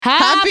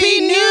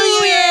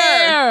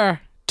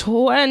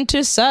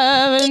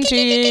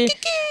2070.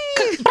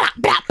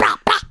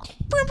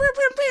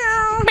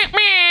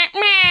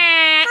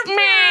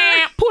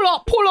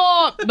 Pull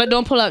up. But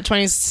don't pull up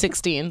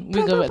 2016.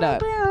 We go with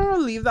that.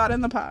 Leave that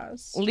in the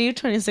past. Leave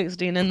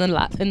 2016 in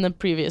the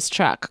previous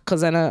track,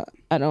 because I don't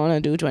want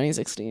to do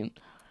 2016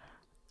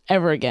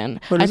 ever again.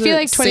 What is I feel it?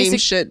 like Same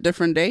shit,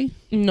 different day.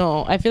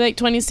 No, I feel like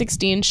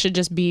 2016 should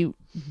just be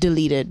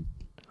deleted.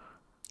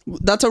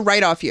 That's a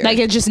write-off year. Like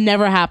it just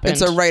never happened.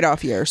 It's a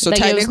write-off year. So like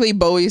technically,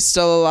 Bowie's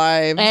still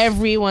alive.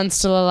 Everyone's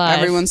still alive.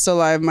 Everyone's still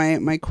alive.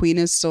 My queen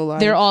is still alive.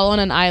 They're all on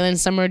an island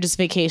somewhere just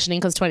vacationing,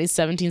 because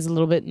 2017 is a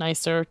little bit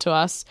nicer to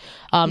us.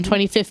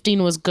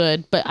 2015 was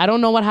good, but I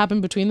don't know what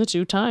happened between the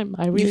two time.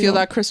 I really You feel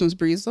don't. that Christmas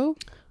breeze though?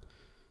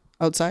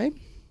 Outside?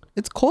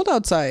 It's cold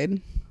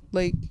outside.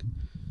 Like,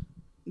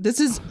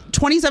 this is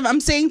 27. I'm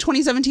saying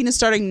 2017 is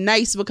starting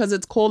nice because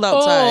it's cold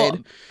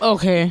outside. Oh,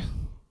 okay.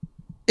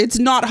 It's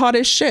not hot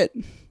as shit.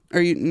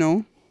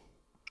 No?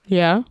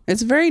 Yeah.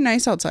 It's very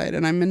nice outside,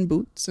 and I'm in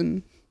boots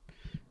and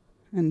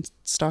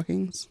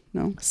stockings.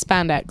 No.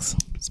 Spandex.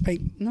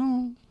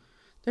 No.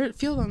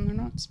 Feel them. They're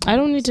not spandex. I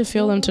don't need to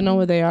feel them to know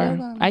what they are.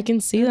 them. I can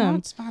see They're them.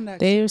 not spandex.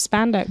 They're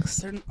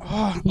spandex.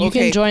 You okay.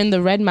 can join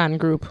the Red Man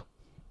group.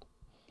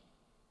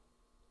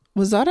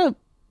 Was that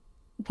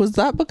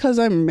because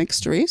I'm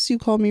mixed race? You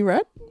call me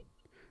red?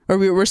 Or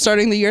we're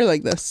starting the year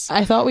like this?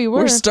 I thought we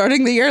were. We're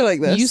starting the year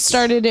like this. You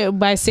started it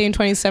by saying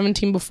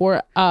 2017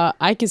 before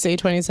I could say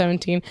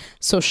 2017.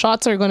 So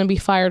shots are going to be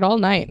fired all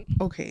night.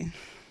 Okay.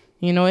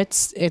 You know,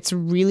 it's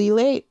really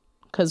late,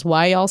 because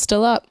why y'all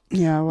still up?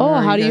 Yeah.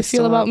 How do you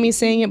feel about me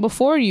saying it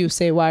before you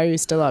say why are you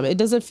still up? It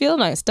doesn't feel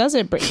nice, does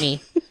it,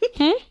 Brittany?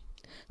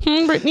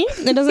 Brittany?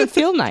 It doesn't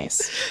feel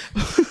nice.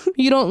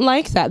 You don't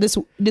like that. This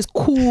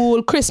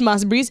cool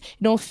Christmas breeze.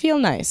 It don't feel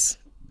nice.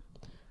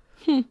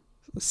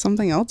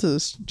 Something else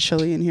is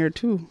chilly in here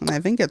too, and I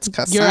think it's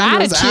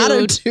Cassandra's Your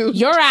attitude.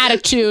 Your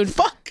attitude.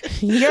 Fuck.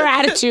 Your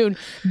attitude.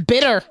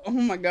 Bitter. Oh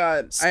my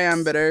god, I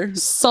am bitter.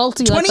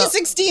 Salty.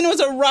 2016 was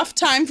a rough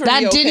time for me.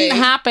 That didn't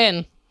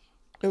happen.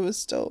 It was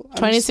still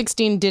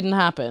 2016 didn't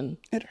happen.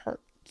 It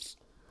hurts.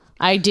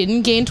 I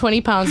didn't gain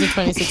 20 pounds in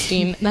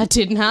 2016. That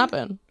didn't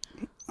happen.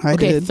 I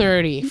did.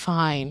 30.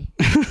 Fine.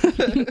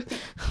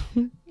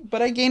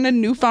 But I gained a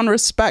newfound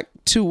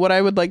respect to what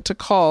I would like to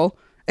call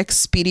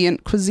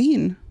expedient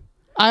cuisine.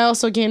 I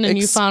also gained a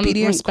newfound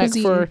Expedient respect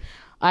cuisine. for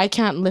I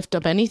can't lift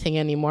up anything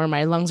anymore.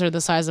 My lungs are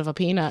the size of a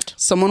peanut.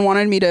 Someone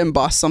wanted me to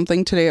emboss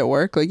something today at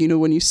work. Like,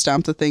 when you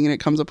stamp the thing and it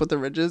comes up with the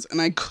ridges,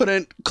 and I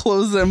couldn't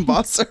close the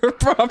embosser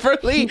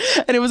properly.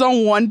 And it was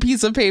on one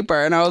piece of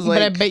paper. And I was like...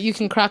 But I bet you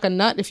can crack a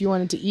nut if you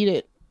wanted to eat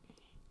it.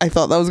 I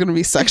thought that was going to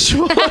be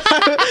sexual.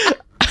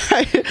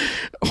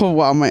 Oh,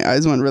 wow. My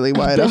eyes went really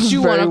wide. I was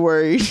very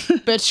worried.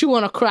 Bet you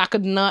want to crack a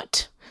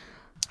nut.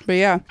 But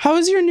yeah. How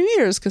was your New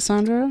Year's,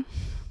 Cassandra?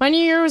 My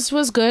New Year's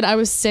was good. I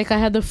was sick. I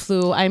had the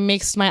flu. I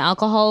mixed my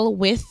alcohol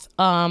with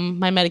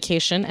my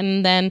medication.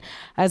 And then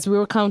as we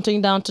were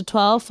counting down to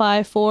 12,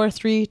 5, 4,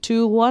 3,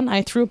 2, 1,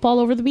 I threw up all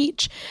over the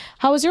beach.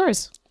 How was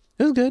yours?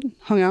 It was good.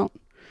 Hung out.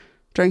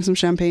 Drank some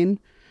champagne.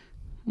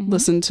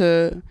 Listened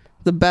to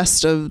the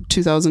best of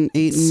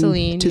 2008 and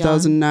Celine,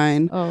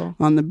 2009 Oh.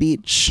 on the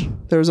beach.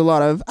 There was a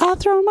lot of, I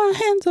throw my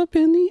hands up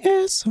in the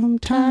air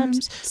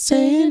sometimes,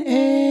 saying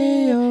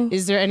ayo.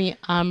 Is there any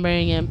I'm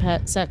bringing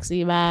pet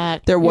sexy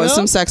back? There was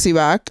some sexy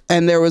back,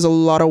 and there was a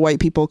lot of white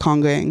people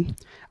congoing.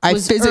 I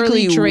Was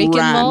physically early Drake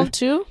ran. involved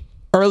too?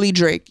 Early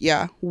Drake,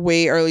 yeah.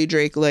 Way early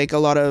Drake. Like a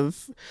lot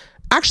of...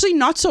 Actually,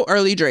 not so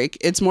early Drake.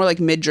 It's more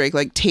like mid Drake,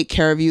 like Take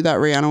Care of You, that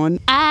Rihanna one.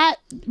 I've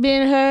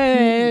been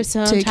hurt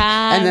sometimes.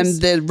 And then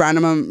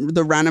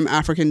the random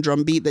African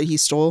drum beat that he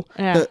stole.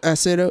 Yeah. The I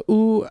said,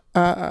 ooh,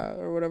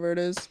 or whatever it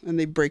is. And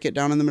they break it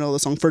down in the middle of the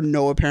song for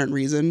no apparent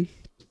reason.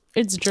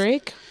 It's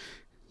Drake.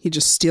 He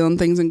just stealing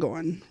things and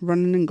going.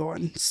 Running and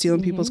going.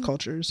 Stealing people's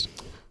cultures.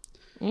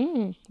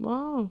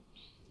 Wow.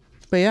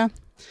 But yeah.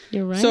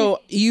 You're right. So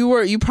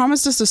you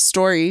promised us a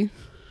story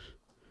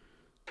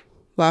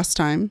last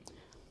time.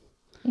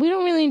 We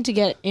don't really need to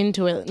get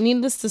into it.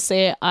 Needless to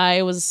say,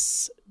 I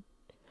was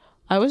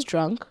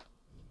drunk.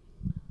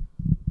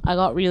 I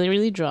got really,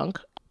 really drunk.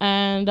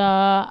 And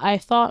I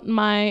thought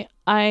when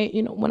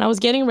I was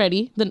getting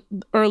ready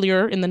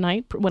earlier in the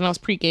night when I was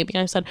pre-gaming,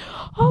 I said,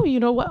 oh, you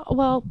know what?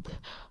 Well,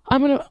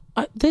 I'm going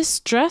to, this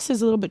dress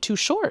is a little bit too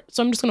short.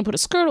 So I'm just going to put a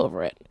skirt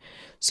over it.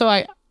 So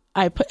I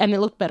put, and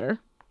it looked better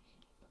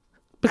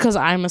because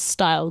I'm a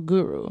style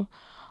guru.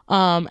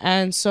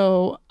 And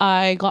so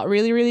I got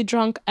really, really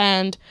drunk,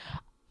 and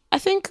I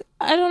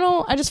don't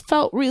know, I just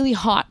felt really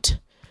hot.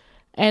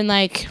 And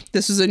like...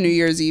 This was a New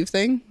Year's Eve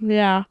thing?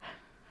 Yeah.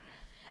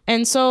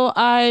 And so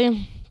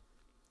I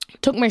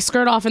took my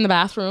skirt off in the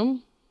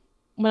bathroom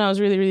when I was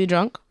really, really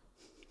drunk.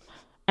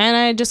 And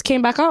I just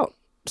came back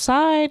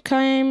outside,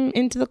 came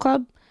into the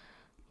club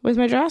with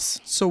my dress.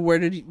 So where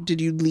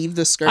did you leave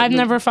the skirt? I've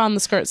never found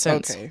the skirt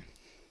since. Okay.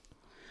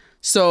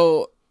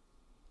 So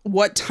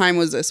what time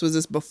was this? Was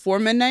this before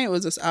midnight?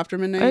 Was this after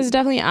midnight? It was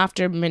definitely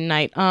after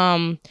midnight.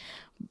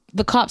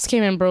 The cops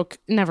came and broke...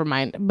 Never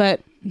mind. But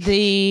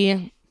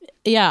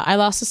Yeah, I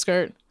lost a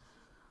skirt.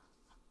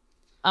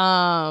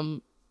 I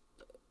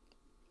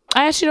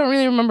actually don't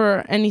really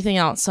remember anything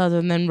else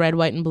other than red,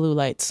 white, and blue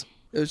lights.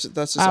 That's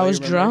just I all you was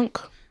remember. drunk.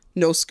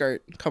 No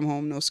skirt. Come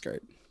home, no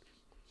skirt.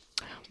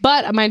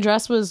 But my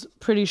dress was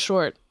pretty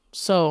short.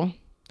 So,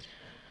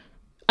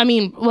 I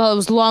mean, well, it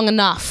was long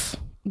enough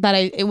that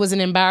it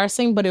wasn't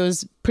embarrassing, but it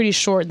was pretty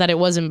short that it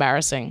was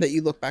embarrassing. That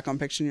you look back on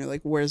picture and you're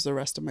like, where's the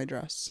rest of my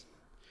dress?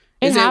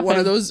 It's one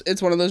of those?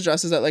 It's one of those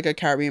dresses that like a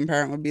Caribbean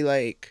parent would be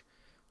like,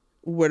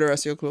 where the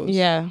rest of your clothes?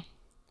 Yeah.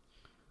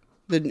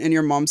 And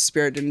your mom's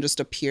spirit didn't just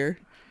appear.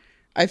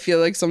 I feel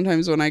like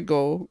sometimes when I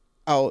go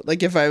out,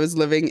 like if I was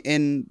living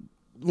in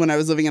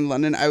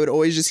London, I would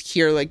always just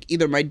hear like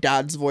either my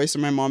dad's voice or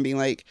my mom being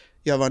like,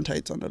 you have on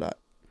tights under that.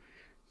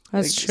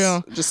 That's like,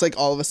 true. Just like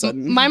all of a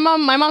sudden. My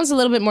mom's a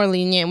little bit more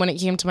lenient when it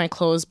came to my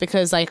clothes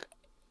because like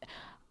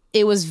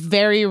it was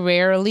very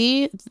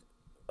rarely.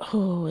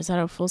 Oh, is that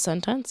a full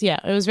sentence? Yeah,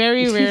 it was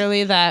very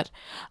rarely that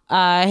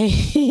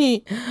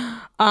I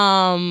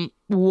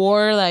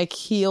wore like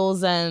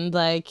heels and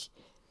like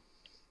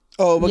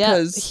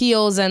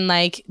heels and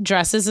like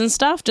dresses and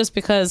stuff just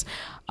because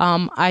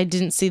I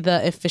didn't see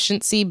the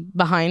efficiency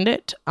behind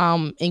it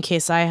in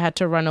case I had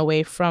to run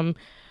away from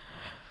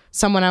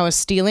someone I was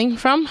stealing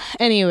from.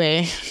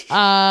 Anyway,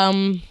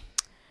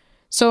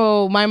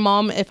 so my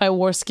mom, if I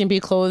wore skimpy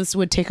clothes,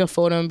 would take a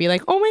photo and be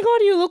like, "Oh my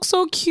god, you look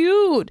so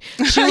cute."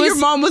 Your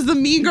mom was the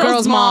mean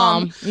girl's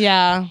mom.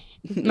 Yeah,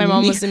 my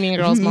mom was the mean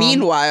girl's mom.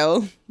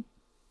 Meanwhile,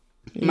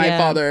 my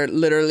father,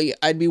 literally,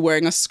 I'd be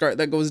wearing a skirt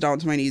that goes down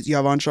to my knees. You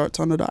have on shorts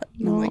under that?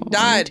 And I'm like,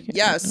 Dad,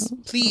 yes,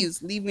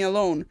 please leave me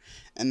alone.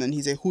 And then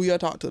he'd say, who you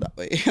talk to that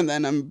way? And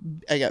then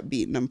I get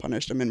beaten and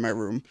punished. I'm in my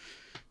room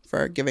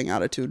for giving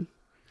attitude.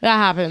 That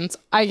happens.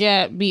 I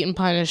get beaten,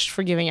 punished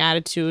for giving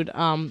attitude,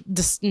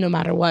 just no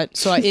matter what.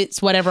 So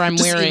it's whatever I'm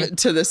wearing. Even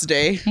to this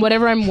day.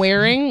 Whatever I'm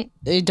wearing,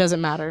 it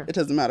doesn't matter. It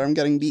doesn't matter. I'm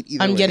getting beat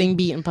either I'm way. getting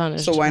beaten,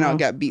 punished. So why not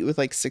get beat with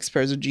like 6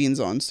 pairs of jeans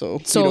on so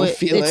you don't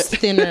feel it? It's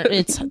thinner.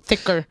 It's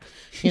thicker.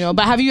 You know,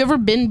 but have you ever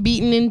been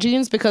beaten in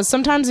jeans? Because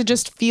sometimes it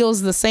just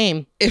feels the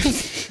same.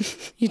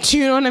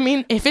 You know what I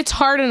mean? If it's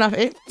hard enough,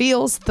 it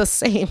feels the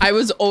same. I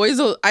was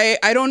always, I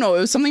don't know.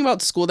 It was something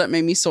about school that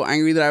made me so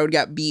angry that I would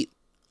get beat.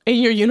 In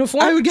your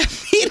uniform? I would get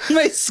beat in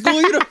my school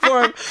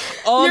uniform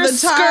all the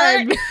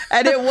time. Skirt.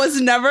 And it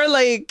was never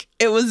like,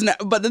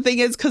 but the thing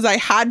is, because I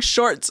had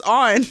shorts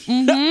on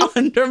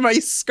under my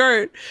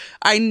skirt,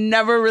 I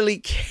never really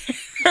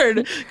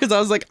cared because I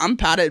was like, I'm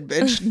padded,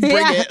 bitch. Bring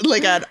it.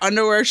 Like I had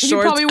underwear, shorts,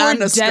 you probably wore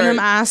and a denim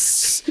skirt.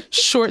 Ass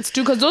shorts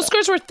too, because those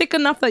skirts were thick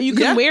enough that you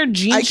could wear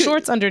jean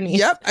shorts underneath.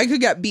 Yep, I could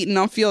get beaten,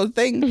 not feel a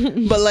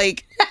thing. But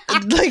like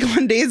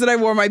on days that I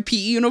wore my PE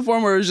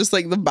uniform where it was just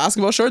like the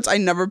basketball shorts, I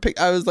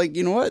was like,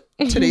 you know what?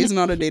 Today's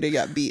not a day to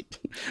get beat.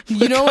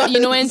 You know what? You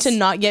know when to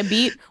not get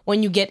beat?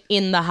 When you get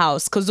in the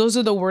house, because those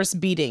are the worst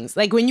beatings.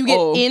 Like when you get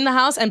in the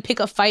house and pick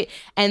a fight,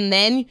 and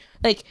then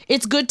like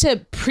it's good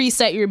to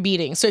preset your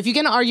beating. So if you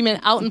get an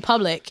argument out in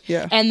public,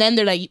 and then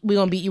they're like, "We're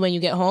gonna beat you when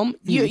you get home,"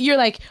 you're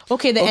like,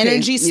 "Okay, the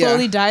energy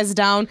slowly dies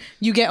down.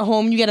 You get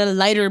home, you get a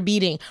lighter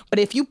beating." But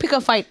if you pick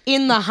a fight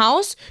in the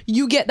house,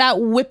 you get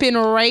that whipping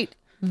right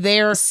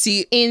there,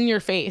 in your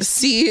face.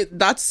 See,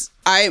 that's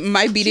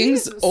my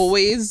beatings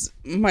always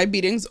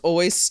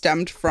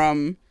stemmed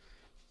from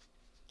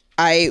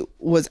I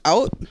was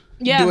out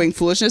doing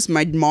foolishness.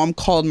 My mom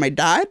called my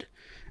dad,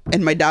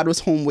 and my dad was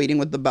home waiting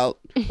with the belt.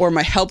 Or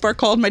my helper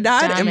called my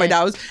dad, and my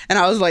dad was, and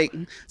I was like,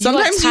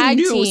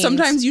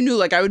 sometimes you knew,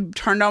 like I would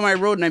turn down my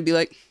road and I'd be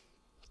like,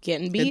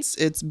 getting beat.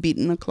 It's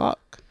beating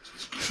o'clock.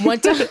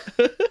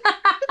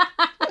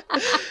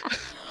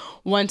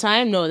 One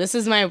time, no, this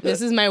is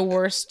my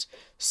worst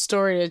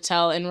story to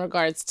tell in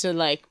regards to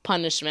like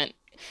punishment.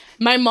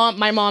 My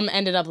mom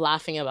ended up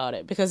laughing about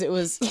it because it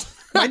was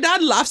my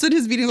dad laughs at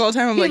his beatings all the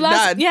time. I'm like,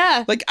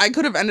 Dad, like I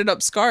could have ended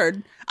up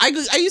scarred. I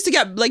used to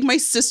get, like, my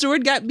sister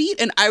would get beat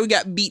and I would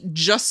get beat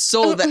just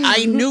so that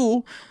I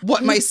knew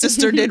what my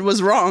sister did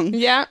was wrong.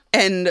 Yeah.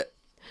 And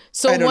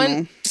so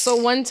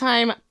one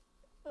time,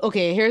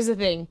 okay, here's the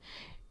thing.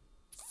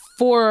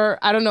 For,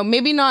 I don't know,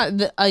 maybe not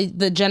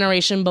the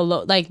generation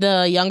below, like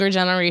the younger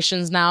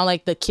generations now,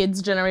 like the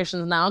kids'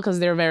 generations now, because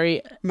they're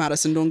very...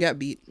 Madison, don't get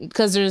beat.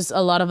 Because there's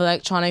a lot of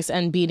electronics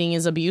and beating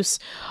is abuse.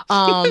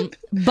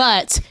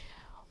 But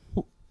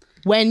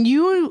when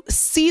you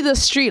see the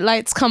street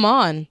lights come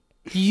on,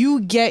 you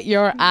get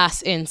your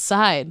ass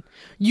inside.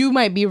 You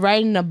might be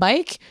riding a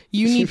bike.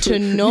 You need to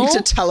know... you need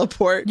to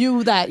teleport.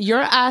 That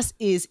your ass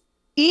is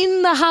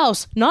in the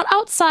house, not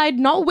outside,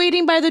 not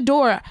waiting by the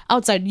door,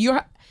 outside.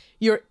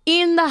 You're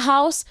in the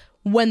house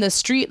when the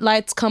street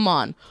lights come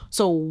on.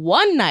 So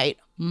one night,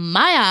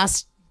 my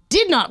ass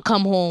did not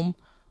come home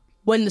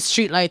when the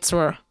street lights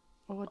were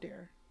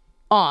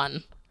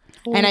on.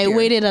 And I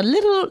waited a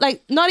little,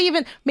 like not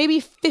even, maybe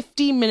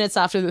 15 minutes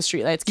after the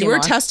street lights came on. You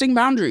were testing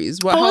boundaries.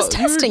 I was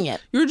testing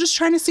it. You were just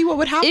trying to see what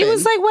would happen. It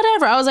was like,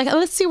 whatever. I was like,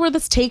 let's see where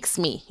this takes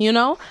me, you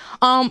know?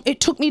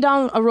 It took me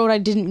down a road I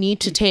didn't need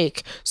to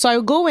take. So I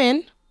would go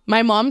in,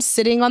 My mom's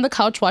sitting on the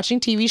couch watching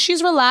TV.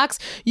 She's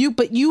relaxed.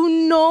 But you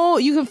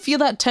can feel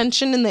that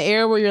tension in the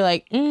air where you're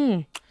like,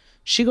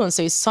 she gonna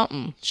say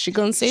something. She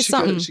gonna say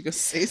something. She gonna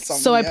say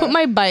something. So I put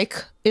my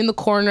bike in the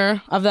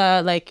corner of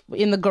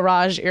in the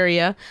garage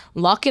area,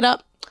 lock it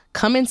up,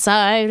 come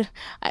inside.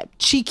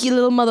 Cheeky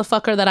little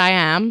motherfucker that I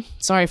am.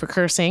 Sorry for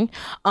cursing.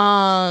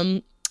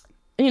 I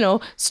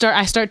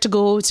start to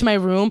go to my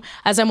room.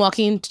 As I'm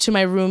walking to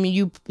my room,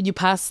 you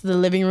pass the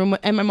living room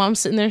and my mom's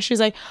sitting there. She's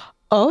like,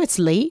 oh, it's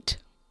late.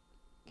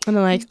 And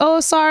I'm like,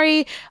 oh,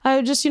 sorry.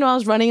 I just, I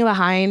was running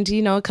behind,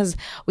 because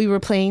we were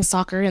playing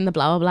soccer and the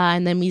blah, blah, blah.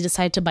 And then we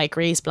decided to bike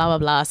race, blah, blah,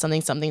 blah, something,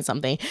 something,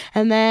 something.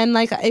 And then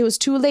it was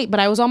too late, but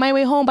I was on my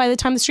way home by the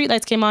time the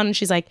streetlights came on. And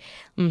she's like,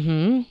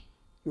 You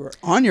were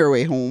on your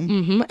way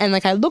home. And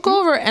I look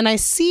over and I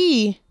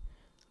see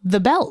the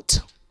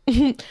belt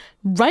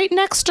right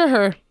next to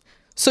her.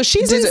 So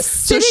she's sitting there.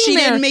 So she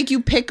didn't make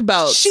you pick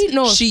belts.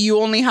 You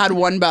only had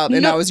one belt,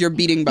 and that was your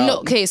beating belt. No,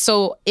 okay,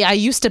 so I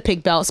used to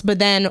pick belts, but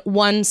then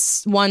one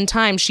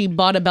time she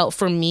bought a belt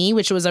for me,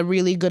 which was a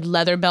really good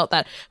leather belt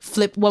that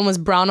flipped. One was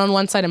brown on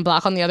one side and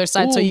black on the other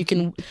side, so you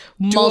can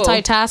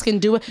multitask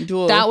and do it.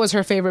 Dual. That was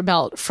her favorite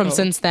belt from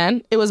since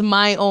then. It was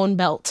my own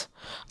belt.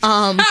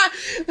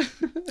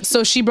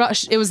 So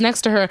it was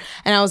next to her,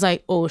 and I was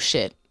like, oh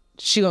shit,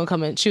 she gonna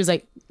come in. She was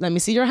like, let me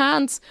see your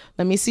hands.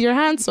 Let me see your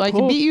hands so I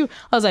can beat you.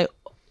 I was like,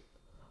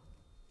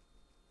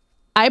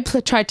 I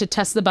tried to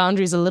test the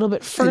boundaries a little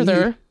bit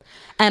further,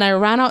 and I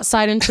ran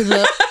outside into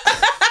the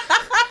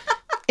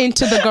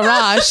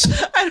garage.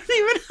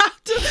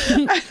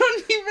 I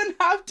don't even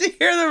have to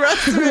hear the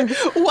rest of it.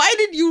 Why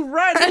did you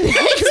run?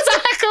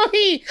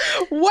 Exactly.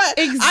 What?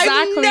 Exactly.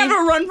 I've never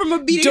run from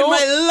a beating in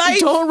my life.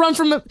 Don't run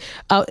from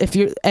if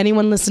you're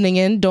anyone listening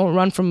in, don't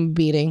run from a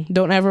beating.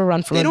 Don't ever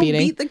run from a beating. They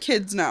don't beat the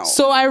kids now.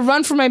 So I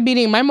run from my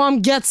beating. My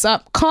mom gets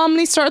up,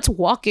 calmly starts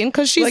walking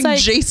because she's like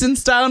Jason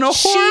style in a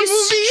horror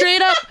movie.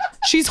 Straight up.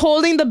 She's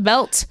holding the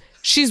belt.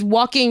 She's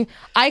walking.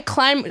 I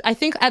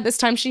think at this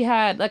time she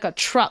had like a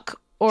truck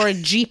or a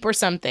Jeep or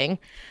something.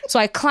 So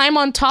I climb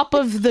on top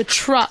of the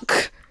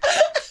truck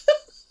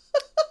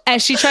and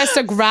she tries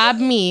to grab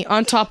me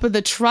on top of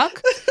the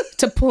truck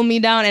to pull me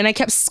down. And I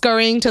kept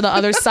scurrying to the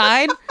other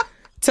side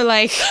to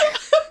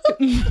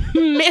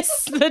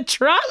miss the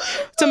truck,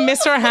 to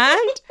miss her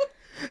hand.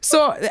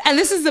 So, and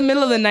this is the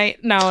middle of the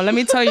night now, let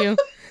me tell you.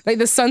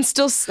 The sun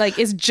still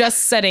is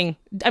just setting.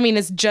 I mean,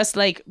 it's just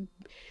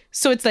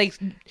so it's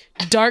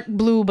dark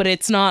blue, but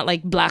it's not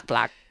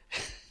black.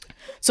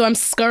 So I'm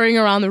scurrying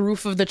around the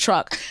roof of the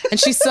truck and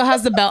she still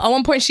has the belt. At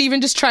one point, she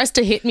even just tries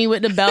to hit me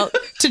with the belt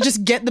to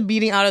just get the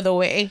beating out of the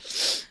way.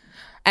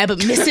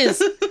 But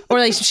misses. Or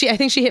I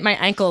think she hit my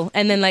ankle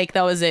and then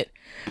that was it.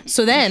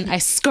 So then I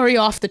scurry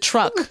off the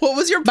truck. What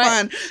was your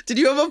plan? Did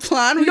you have a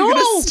plan? Were no, you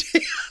gonna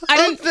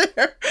stay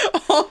there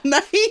all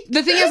night?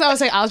 The thing is, I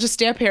was like, I'll just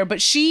stay up here.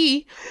 But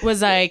she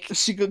was like,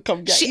 she could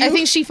come get you. I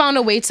think she found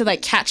a way to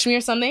catch me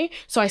or something.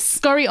 So I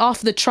scurry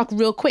off the truck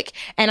real quick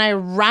and I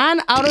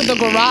ran out of the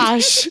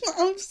garage.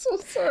 I'm so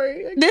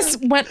sorry. This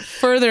went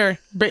further,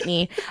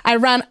 Brittany. I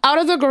ran out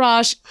of the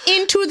garage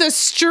into the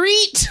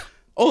street.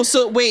 Oh,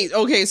 so wait,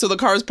 okay, so the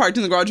car is parked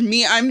in the garage.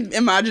 I'm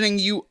imagining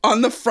you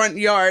on the front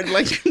yard,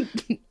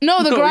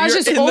 No, the garage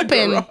is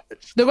open.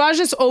 The garage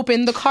is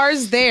open. The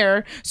car's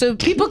there. So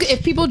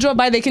if people drove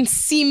by, they can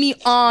see me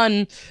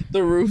on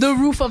the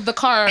roof of the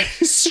car,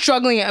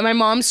 struggling. And my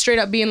mom's straight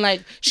up being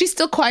like, she's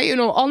still quiet,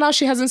 all now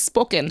she hasn't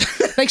spoken.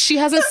 She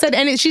hasn't said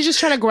anything. She's just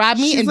trying to grab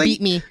me and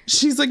beat me.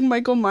 She's like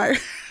Michael Myers.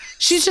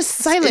 She's just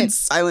silent. In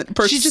silent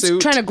pursuit. She's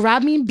just trying to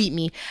grab me and beat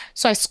me.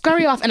 So I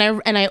scurry off and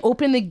I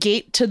open the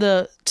gate to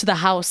the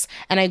house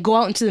and I go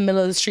out into the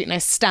middle of the street and I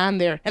stand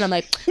there and I'm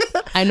like,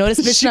 I know this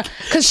bitch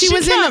because she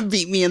can't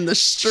beat me in the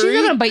street. She's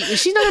not gonna bite me.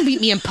 She's not gonna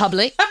beat me in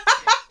public.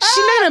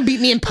 She's not gonna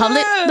beat me in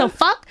public. The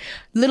fuck?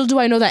 Little do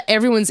I know that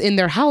everyone's in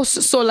their house.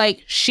 So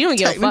she don't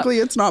give a fuck. Technically,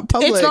 it's not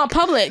public. It's not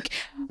public.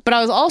 But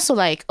I was also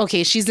like,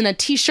 okay, she's in a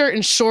t-shirt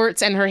and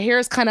shorts and her hair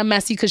is kind of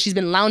messy because she's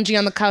been lounging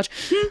on the couch.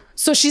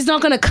 So she's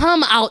not gonna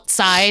come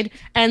outside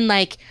and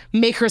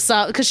make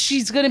herself, because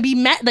she's gonna be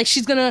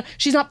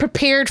she's not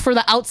prepared for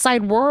the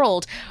outside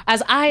world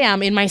as I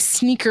am in my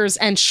sneakers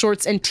and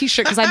shorts and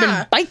t-shirt because I've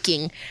been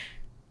biking.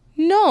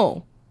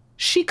 No.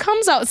 She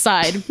comes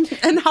outside.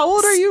 And how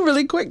old are you,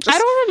 really quick? I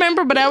don't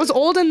remember, but I was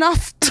old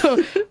enough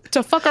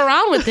to fuck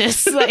around with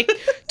this,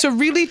 to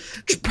really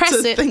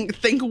press it.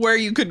 Think where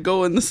you could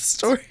go in the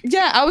story.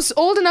 Yeah, I was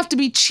old enough to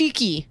be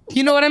cheeky.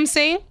 You know what I'm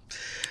saying?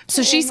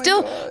 So she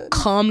still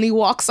calmly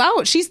walks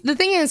out. The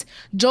thing is,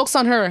 joke's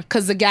on her,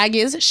 because the gag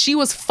is she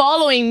was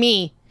following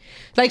me.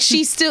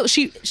 She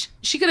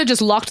could have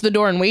just locked the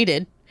door and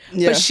waited.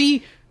 Yeah. But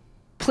she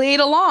played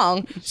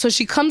along. So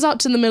she comes out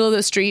to the middle of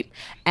the street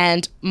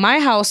and my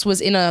house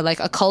was in a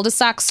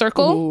cul-de-sac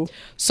circle. Ooh.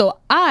 So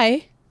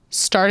I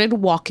started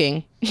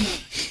walking.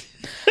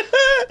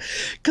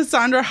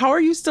 Cassandra, how are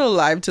you still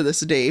alive to this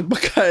day?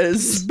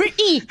 Because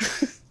Brittany,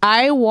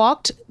 I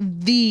walked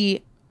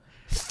the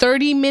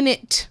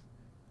 30-minute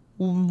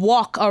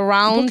walk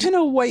around. What kind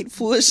of white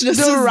foolishness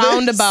is the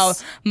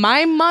roundabout?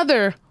 My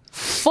mother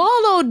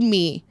followed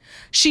me.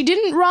 She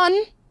didn't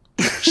run.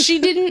 She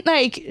didn't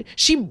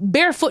she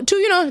barefoot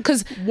too,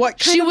 because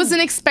she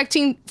wasn't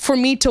expecting for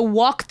me to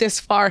walk this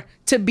far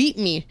to beat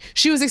me.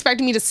 She was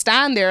expecting me to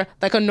stand there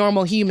like a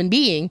normal human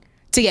being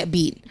to get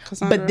beat.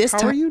 Cassandra, but this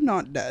time, how are you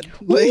not dead?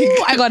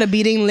 Ooh, I got a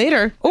beating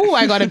later. Oh,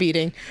 I got a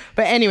beating.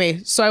 But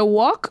anyway, so I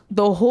walk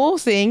the whole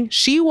thing.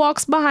 She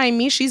walks behind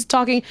me. She's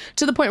talking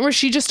to the point where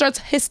she just starts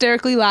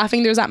hysterically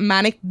laughing. There's that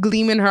manic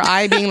gleam in her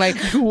eye being like,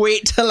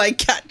 wait till I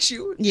catch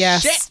you.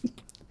 Yes. Shit.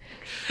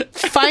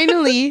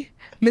 Finally,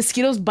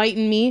 mosquitoes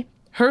biting me.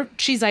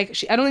 She's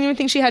like, I don't even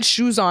think she had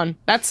shoes on.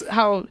 That's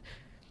how.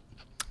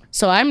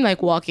 So I'm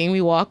like walking,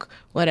 we walk,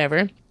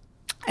 whatever.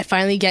 I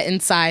finally get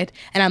inside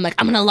and I'm like,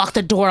 I'm going to lock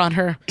the door on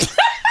her.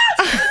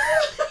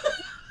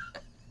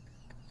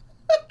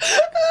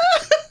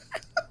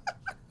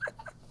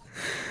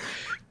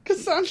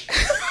 Cassandra,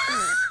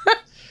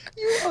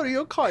 you out of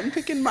your cotton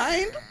picking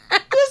mind.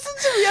 Listen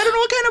to me, I don't know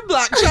what kind of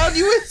black child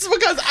you is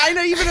because I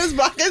know even as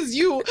black as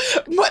you,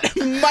 but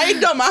my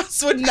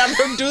dumbass would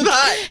never do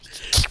that.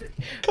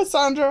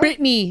 Cassandra.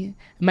 Brittany,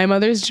 my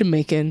mother's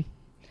Jamaican.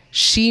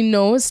 She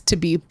knows to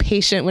be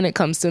patient when it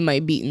comes to my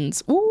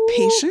beatings. Ooh.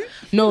 Patient?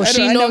 No,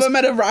 she knows. I never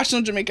met a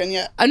rational Jamaican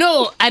yet.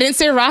 No, I didn't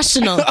say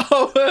rational.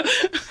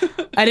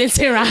 I didn't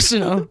say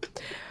rational.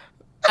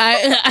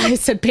 I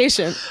said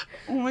patient.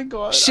 Oh my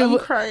God, I'm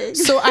crying.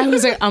 So I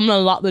was like, I'm gonna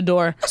lock the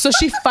door. So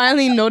she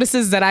finally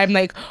notices that I'm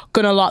like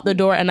gonna lock the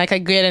door, and like I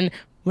get in.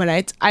 When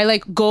I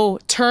like go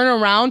turn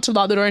around to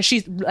lock the door, and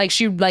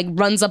she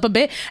runs up a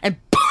bit and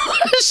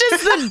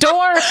pushes the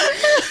door,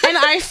 and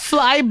I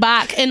fly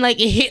back and like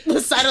hit the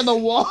side of the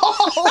wall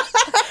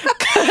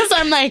because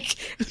I'm like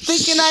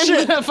thinking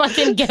I'm gonna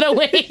fucking get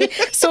away.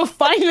 So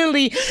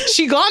finally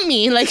she got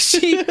me.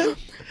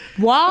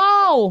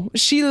 Wow,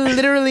 she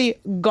literally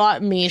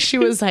got me. She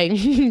was like,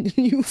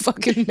 you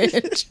fucking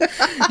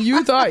bitch.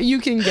 You thought you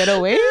can get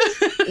away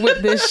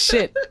with this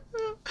shit.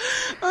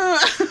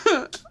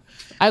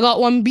 I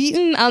got one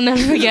beaten. I'll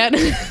never forget.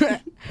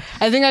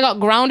 I think I got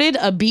grounded,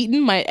 a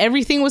beaten.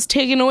 Everything was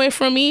taken away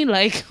from me.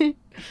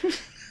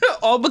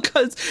 All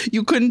because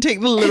you couldn't take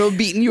the little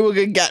beating you were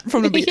going to get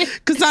from the beating.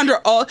 Cassandra,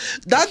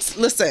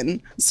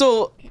 listen.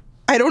 So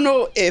I don't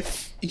know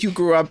if you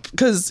grew up,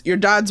 because your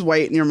dad's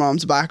white and your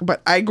mom's black,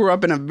 but I grew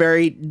up in a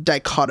very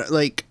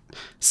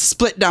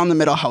split down the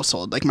middle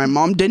household. Like my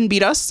mom didn't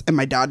beat us and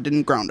my dad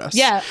didn't ground us.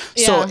 Yeah.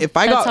 So if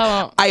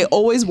I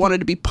always wanted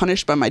to be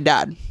punished by my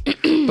dad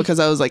because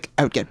I was like,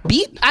 I would get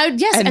beat. And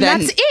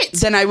that's it.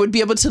 Then I would be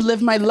able to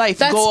live my life,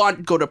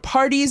 go to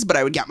parties, but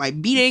I would get my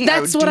beating.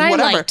 That's what I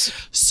liked.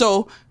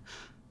 So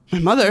my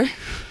mother,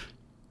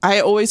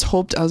 I always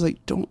hoped, I was like,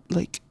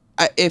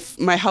 if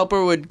my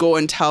helper would go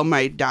and tell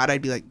my dad,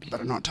 I'd be like, you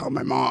better not tell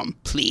my mom,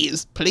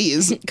 please.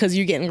 Because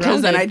you're getting grounded.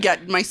 Because then I'd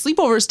get my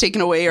sleepovers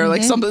taken away or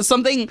like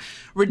something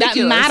ridiculous.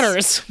 That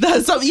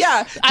matters.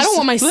 Yeah. I don't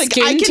want my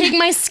skin. Take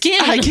my skin.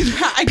 I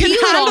can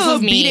handle a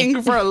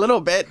beating for a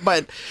little bit,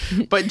 but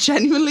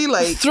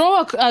genuinely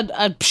throw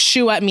a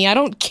shoe at me. I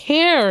don't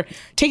care.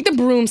 Take the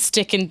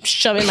broomstick and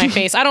shove it in my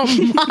face. I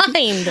don't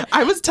mind.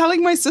 I was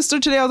telling my sister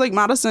today, I was like,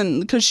 Madison,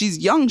 because she's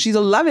young, she's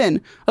 11.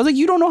 I was like,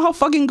 you don't know how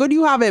fucking good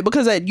you have it,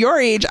 because at your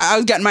age, I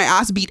was getting my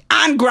ass beat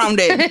and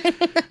grounded.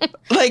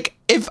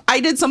 If I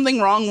did something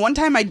wrong, one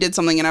time I did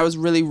something and I was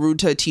really rude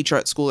to a teacher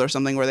at school or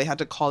something where they had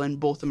to call in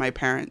both of my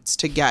parents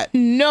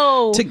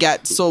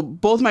so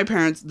both my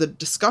parents, the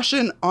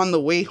discussion on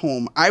the way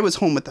home, I was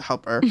home with the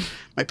helper.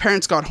 My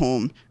parents got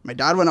home. My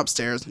dad went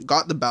upstairs,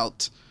 got the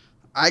belt.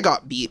 I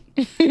got beat.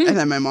 And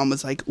then my mom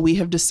was like, we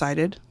have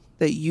decided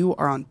that you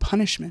are on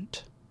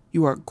punishment.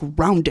 You are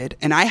grounded.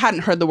 And I hadn't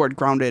heard the word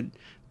grounded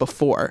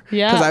before.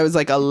 Yeah. Because I was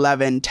like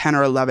 10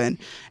 or 11.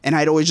 And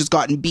I'd always just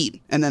gotten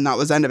beat. And then that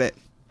was the end of it.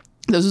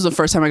 This was the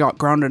first time I got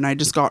grounded. And I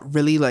just got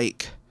really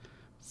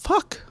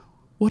fuck.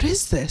 What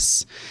is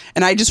this?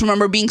 And I just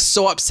remember being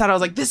so upset. I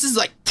was like, this is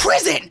like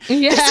prison.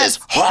 Yes. This is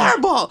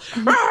horrible.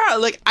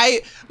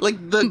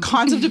 The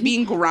concept of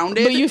being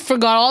grounded. But you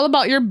forgot all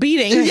about your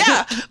beating.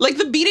 Yeah.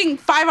 The beating,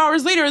 5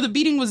 hours later, the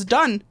beating was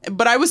done.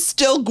 But I was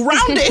still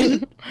grounded.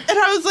 And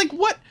I was like,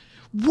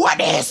 what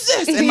is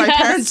this? And my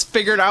parents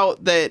figured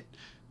out that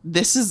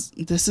this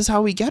is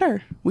how we get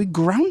her. We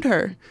ground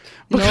her.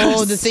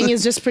 No, the thing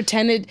is, just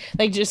pretended,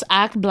 just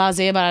act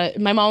blasé about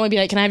it. My mom would be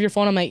like, can I have your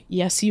phone? I'm like,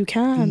 yes, you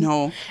can.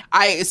 No.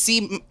 I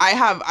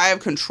have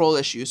control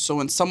issues. So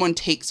when someone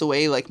takes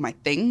away my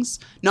things,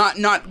 not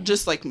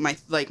just my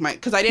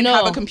because I didn't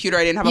have a computer,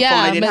 I didn't have a phone,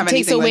 I didn't have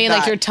anything like that. It takes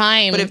away your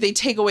time. But if they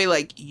take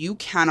away you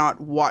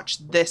cannot watch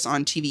this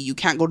on TV, you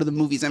can't go to the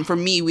movies. And for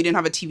me, we didn't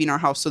have a TV in our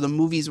house, so the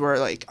movies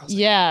were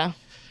yeah.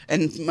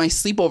 And my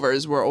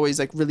sleepovers were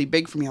always really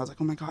big for me. I was like,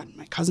 oh my God,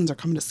 my cousins are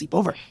coming to sleep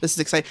over. This is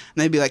exciting.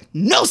 And they'd be like,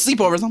 no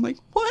sleepovers. I'm like,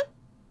 what?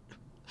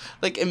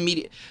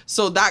 Immediate.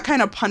 So that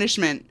kind of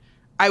punishment,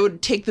 I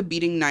would take the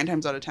beating 9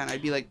 times out of 10.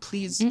 I'd be like,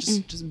 please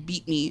just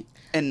beat me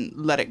and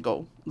let it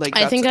go.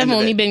 I think I've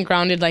only been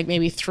grounded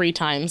maybe 3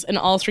 times. And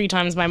all 3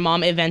 times my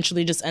mom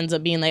eventually just ends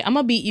up being like, I'm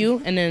going to beat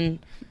you. And then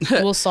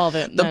We'll solve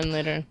it then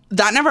later.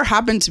 That never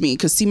happened to me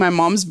because, see, my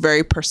mom's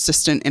very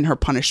persistent in her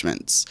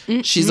punishments.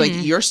 She's like,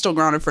 you're still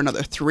grounded for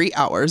another 3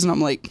 hours. And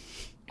I'm like,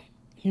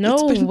 no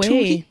it's been way. 2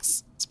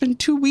 weeks. It's been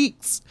 2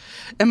 weeks.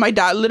 And my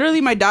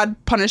dad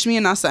punished me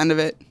and that's the end of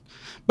it.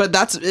 But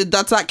that's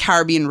that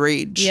Caribbean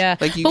rage. Yeah.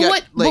 Like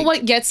but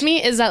what gets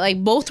me is that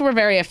like both were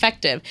very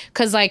effective.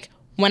 Because like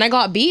when I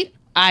got beat,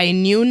 I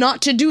knew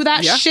not to do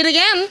that shit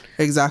again.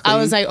 Exactly. I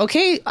was like,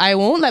 okay, I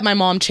won't let my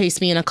mom chase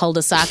me in a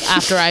cul-de-sac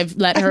after I've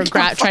let her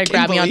try to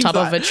grab me on top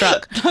of a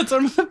truck. That's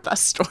one of the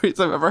best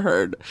stories I've ever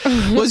heard.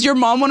 Was your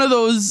mom one of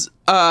those,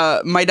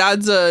 my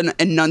dad's an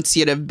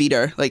enunciative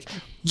beater. Like,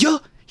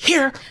 you'll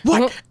hear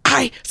what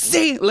I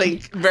say.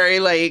 Like, very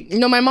like...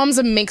 No, my mom's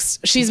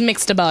she's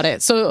mixed about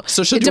it. So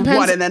she'll do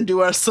one and then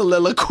do a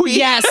soliloquy.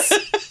 Yes.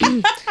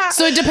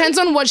 So it depends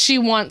on what she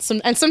wants.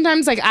 And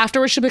sometimes like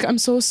afterwards she'll be like, I'm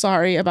so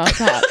sorry about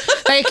that.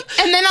 Like,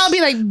 and then I'll be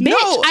like, bitch,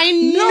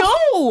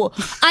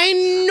 I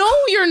know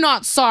you're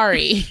not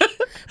sorry.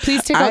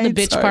 Please take out the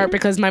bitch part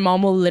because my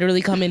mom will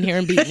literally come in here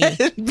and beat me.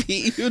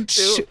 Beat you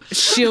too.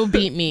 She'll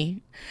beat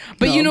me.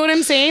 But you know what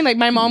I'm saying? Like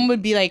my mom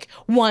would be like,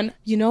 one,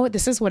 you know what?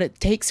 This is what it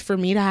takes for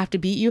me to have to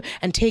beat you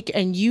and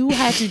you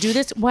had to do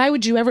this. Why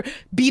would you ever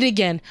beat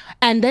again?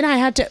 And then I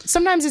had to,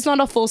 sometimes it's not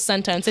a full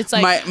sentence. It's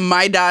like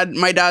my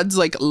dad's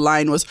like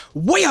line was,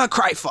 what you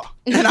cry for?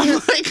 And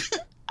I'm like,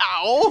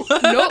 ow.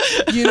 No,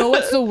 you know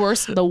what's the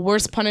worst? The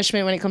worst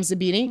punishment when it comes to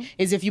beating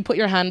is if you put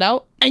your hand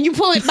out and you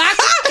pull it back.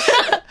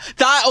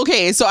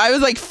 Okay, so I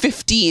was like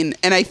 15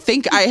 and I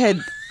think I had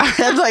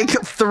like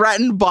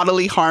threatened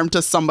bodily harm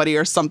to somebody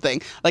or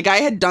something. Like I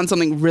had done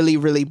something really,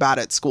 really bad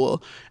at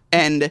school.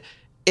 And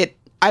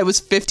I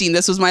was 15.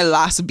 This was my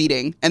last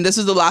beating. And this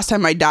was the last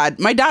time my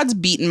dad's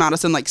beaten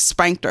Madison, like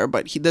spanked her,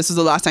 but this is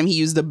the last time he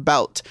used the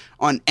belt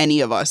on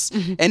any of us.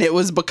 Mm-hmm. And it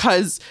was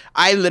because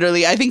I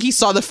think he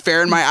saw the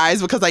fear in my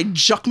eyes because I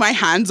jucked my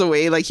hands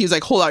away. Like he was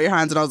like, hold out your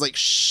hands. And I was like,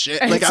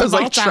 shit. Like I was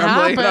like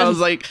trembling. And I was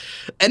like,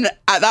 and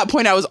at that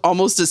point I was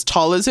almost as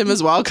tall as him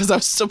as well because I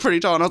was still pretty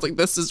tall. And I was like,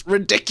 this is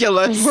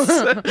ridiculous.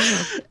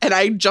 And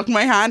I jucked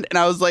my hand and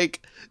I was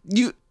like,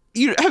 you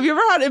have you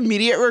ever had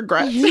immediate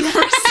regret?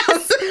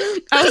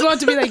 I was about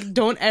to be like,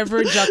 don't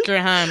ever juck your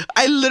hand.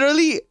 I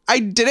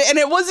did it and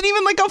it wasn't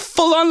even like a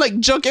full on like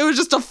juck. It was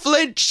just a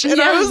flinch. And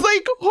I was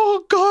like,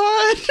 oh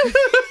God.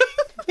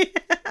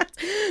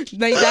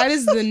 Like that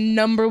is the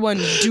number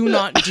one do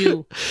not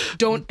do.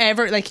 Don't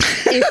ever, like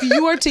if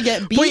you are to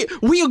get beat. Wait,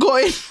 where you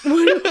going?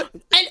 And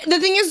the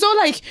thing is though,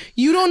 like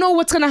you don't know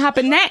what's gonna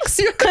happen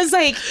next. Cause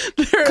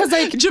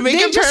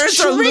Jamaican parents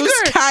are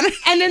loose cannon.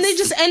 And then they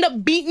just end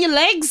up beating your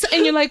legs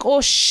and you're like, oh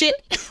shit,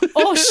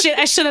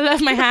 I should have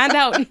left my hand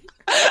out.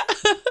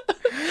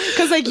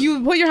 Because like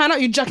you put your hand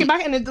out, you juck it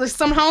back, and like,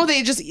 somehow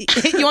they just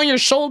hit you on your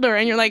shoulder,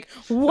 and you're like,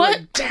 "What?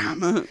 Oh,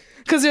 damn!"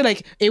 Because they're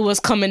like, it was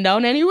coming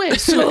down anyway,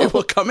 so it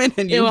will come in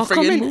and you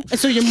friggin' move.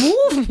 So you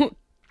move.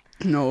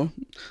 No,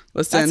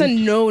 listen. That's a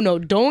no.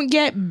 Don't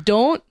get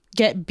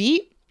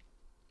beat,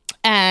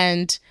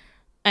 and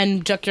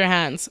juck your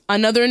hands.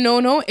 Another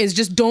no is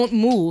just don't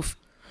move.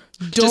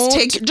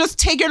 Just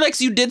take your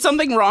licks. You did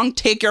something wrong.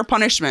 Take your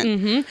punishment.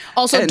 Mm-hmm.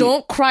 Also,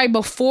 don't cry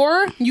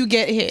before you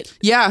get hit.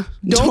 Yeah,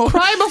 don't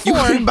cry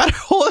before. You better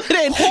hold it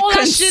in.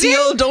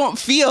 Conceal, don't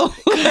feel.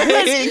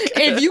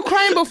 If you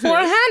crying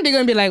beforehand, they're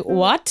gonna be like,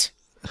 "What?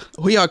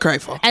 Who y'all cry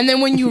for?" And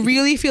then when you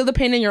really feel the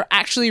pain and you're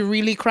actually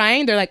really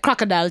crying, they're like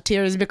crocodile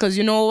tears because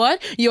you know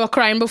what? You are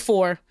crying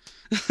before.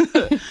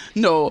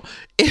 No,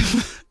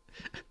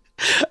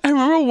 I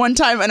remember one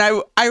time, and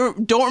I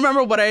don't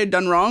remember what I had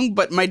done wrong,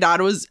 but I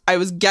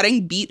was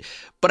getting beat,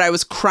 but I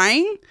was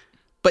crying,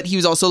 but he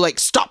was also like,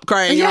 stop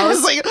crying. Yes. And I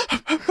was like,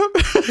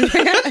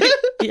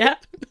 yeah.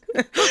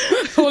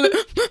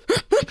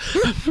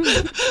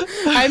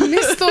 I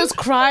miss those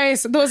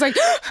cries. Those like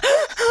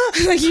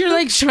you're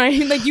like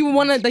trying, like you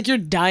want to, like you're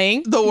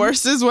dying. The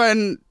worst is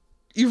when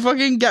you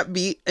fucking get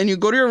beat and you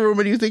go to your room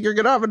and you think you're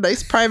gonna have a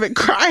nice private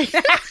cry.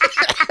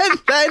 And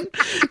then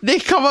they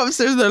come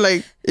upstairs, they're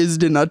like, it's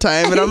dinner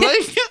time. And I'm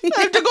like,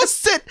 I have to go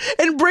sit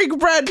and break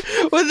bread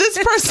with this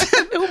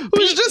person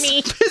who's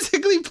just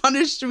physically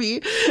punished me.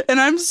 And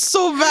I'm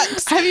so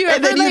vexed. Have you ever,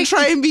 and then you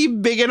try and be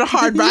big and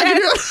hard back.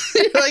 Yes.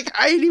 And you're like,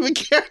 I ain't even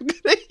care. I'm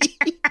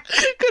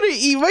gonna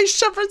eat my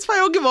shepherd's pie. I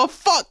don't give a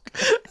fuck.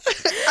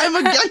 I'm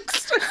a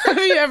gangster. Have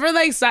you ever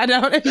like sat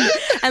down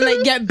and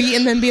like get beat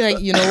and then be like,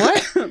 you know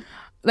what?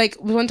 Like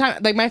one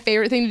time, like my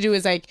favorite thing to do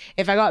is like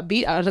if I got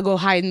beat, I had to go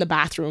hide in the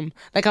bathroom.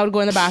 Like I would go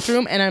in the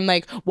bathroom and I'm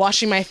like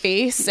washing my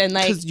face and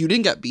like because you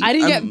didn't get beat. I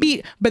didn't get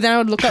beat, but then I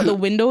would look out the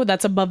window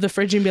that's above the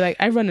fridge and be like,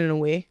 I'm running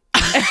away.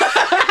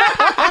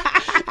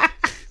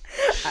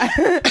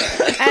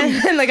 And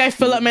then like I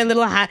fill up my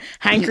little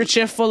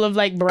handkerchief full of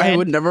like bread. I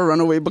would never run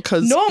away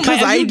because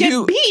I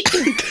get beat.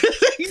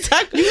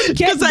 Exactly.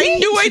 Because I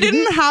knew I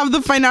didn't have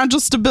the financial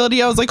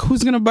stability. I was like,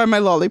 who's gonna buy my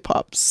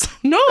lollipops?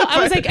 No, I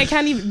was like,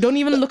 don't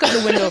even look out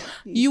the window.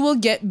 You will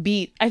get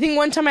beat. I think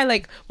one time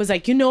I was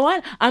like, you know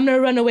what? I'm gonna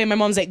run away. My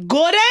mom's like,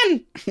 go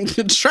then.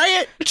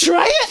 Try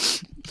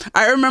it.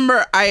 I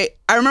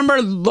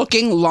remember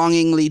looking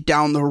longingly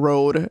down the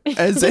road,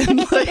 as in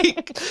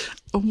like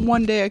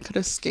one day I could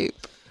escape.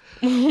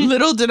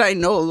 Little did I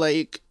know,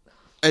 like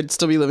I'd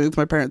still be living with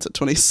my parents at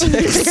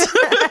 26.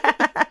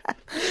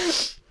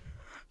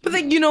 But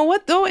like, you know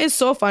what though is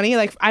so funny?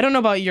 Like, I don't know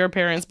about your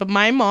parents, but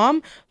my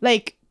mom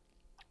like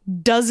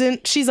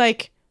she's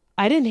like,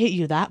 I didn't hit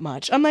you that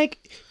much. I'm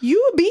like,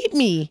 you beat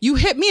me. You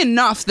hit me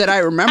enough that I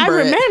remember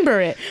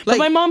it. But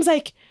my mom's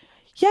like,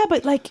 yeah,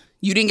 but like,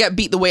 you didn't get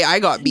beat the way I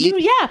got beat.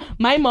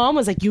 My mom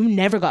was like, you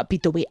never got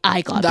beat the way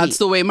I got beat. That's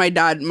the way my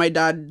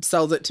dad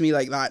sells it to me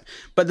like that.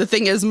 But the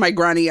thing is, my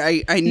granny,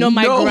 I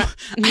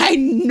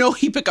know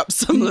he pick up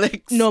some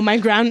licks. No, my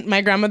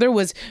grandmother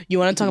was, you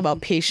want to talk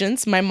about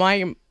patience? My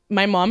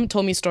mom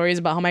told me stories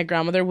about how my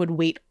grandmother would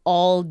wait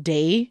all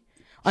day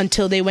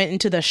until they went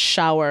into the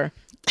shower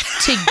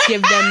to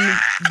give them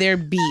their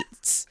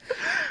beats.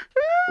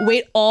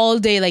 Wait all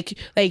day. Like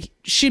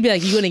she'd be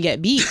like, you're going to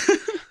get beat.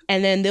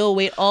 And then they'll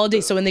wait all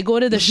day. So when they go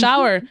to the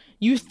shower,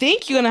 you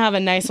think you're going to have a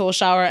nice little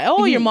shower.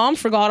 Oh, your mom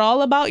forgot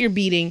all about your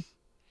beating.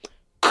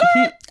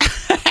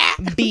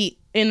 Beat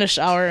in the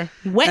shower.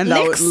 Wet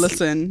licks.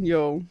 Listen,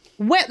 yo.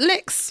 Wet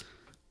licks.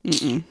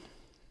 Mm-mm.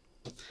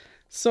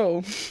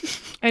 So.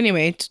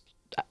 Anyway,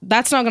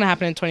 that's not going to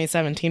happen in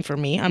 2017 for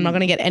me. I'm not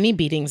going to get any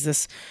beatings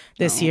this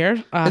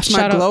year. It's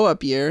my glow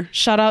up year.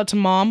 Shout out to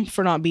mom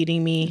for not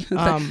beating me.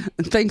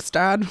 Thanks,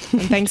 Dad.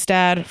 And thanks,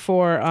 Dad,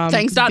 for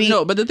thanks, Dad.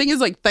 No, but the thing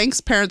is, like,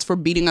 thanks, parents, for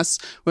beating us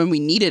when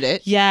we needed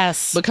it.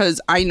 Yes, because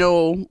I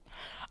know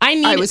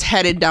I was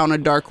headed down a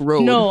dark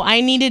road. No,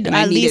 I needed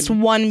at least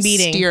one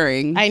beating.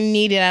 Steering. I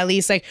needed at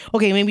least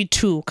maybe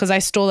two, because I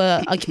stole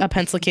a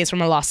pencil case from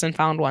a lost and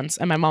found once,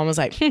 and my mom was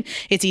like,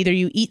 it's either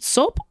you eat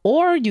soap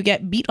or you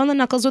get beat on the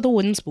knuckles with a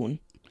wooden spoon.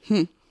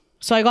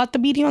 So I got the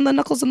beating on the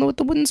knuckles with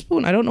the wooden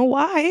spoon. I don't know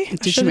why.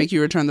 Did she make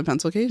you return the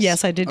pencil case?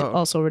 Yes, I did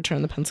also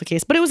return the pencil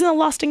case, but it was in a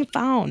lost and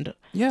found.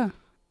 Yeah,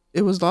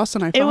 it was lost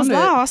and I found it. It was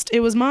lost. It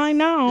was mine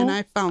now. And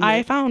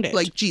I found it.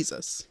 Like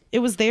Jesus. It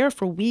was there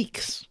for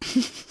weeks.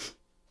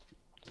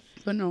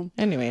 But no.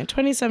 Anyway,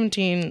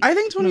 2017. I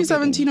think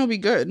 2017 will be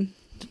good.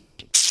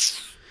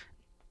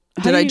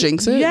 Did I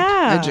jinx it?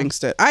 Yeah. I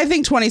jinxed it. I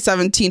think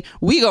 2017,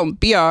 we gonna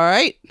be all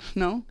right.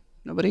 No?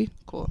 Nobody?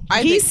 Cool.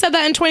 He said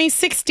that in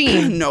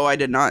 2016. No, I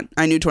did not.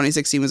 I knew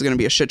 2016 was going to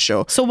be a shit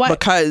show. So what?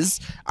 Because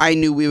I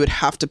knew we would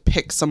have to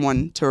pick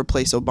someone to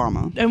replace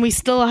Obama. And we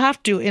still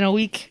have to in a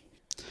week.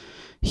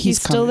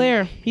 He's still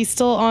there. He's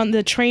still on.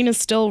 The train is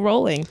still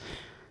rolling.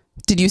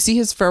 Did you see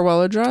his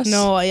farewell address?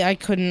 No, I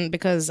couldn't,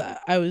 because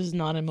I was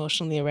not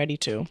emotionally ready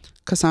to.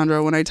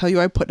 Cassandra, when I tell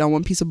you I put down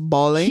one piece of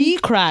bawling. He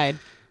cried.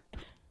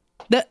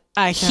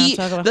 I can't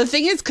talk about. The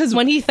thing is, because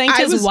when he thanked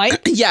his wife.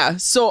 Yeah,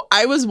 so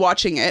I was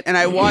watching it and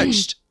I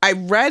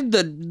read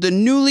the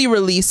newly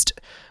released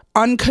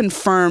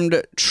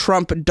unconfirmed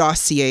Trump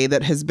dossier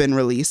that has been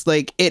released.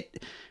 Like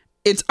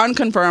it's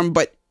unconfirmed,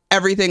 but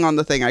everything on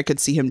the thing I could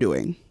see him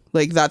doing.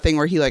 Like that thing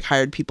where he like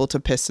hired people to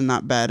piss in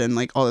that bed and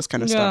like all this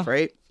kind of stuff,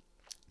 right?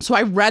 So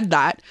I read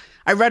that.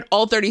 I read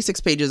all 36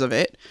 pages of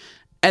it.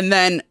 And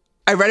then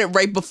I read it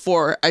right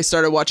before I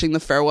started watching the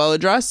farewell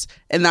address.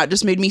 And that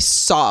just made me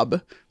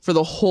sob for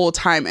the whole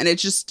time. And it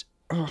just,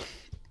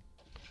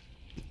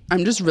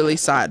 I'm just really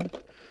sad.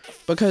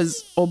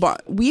 Because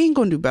we ain't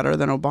going to do better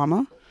than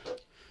Obama.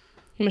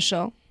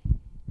 Michelle.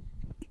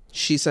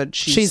 She said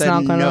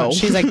not gonna. No.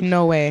 She's like,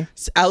 no way.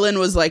 Ellen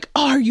was like,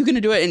 oh, are you going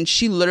to do it? And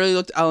she literally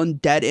looked Ellen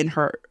dead in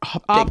her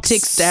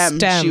optic stem.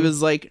 She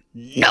was like,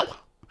 no.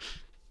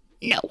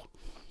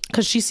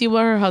 Because she see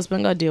what her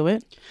husband got to deal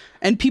with.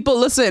 And people,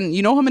 listen,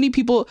 you know how many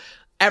people,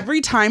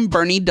 every time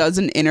Bernie does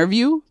an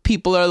interview,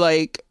 people are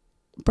like,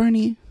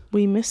 Bernie,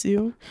 we miss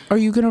you. Are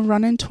you going to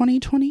run in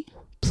 2020?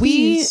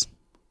 Please.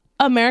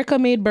 America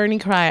made Bernie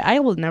cry. I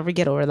will never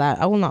get over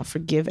that. I will not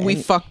forgive We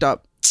fucked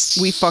up.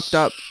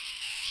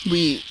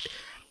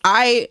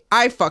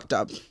 I fucked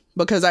up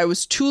because I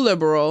was too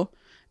liberal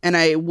and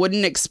I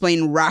wouldn't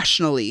explain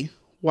rationally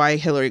why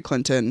Hillary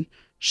Clinton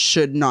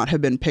should not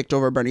have been picked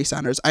over Bernie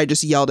Sanders. I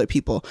just yelled at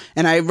people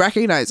and I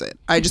recognize it.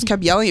 I just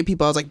kept yelling at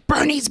people. I was like,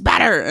 Bernie's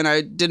better. And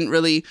I didn't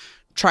really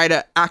try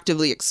to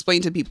actively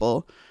explain to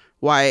people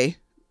why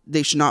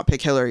they should not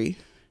pick Hillary.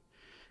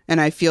 And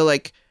I feel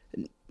like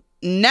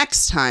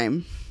next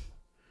time,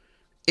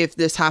 if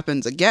this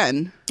happens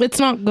again, it's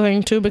not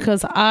going to,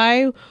 because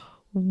I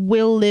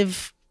will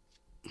live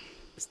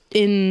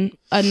in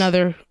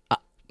another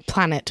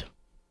planet.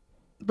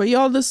 But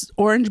y'all, this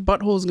orange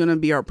butthole is going to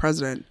be our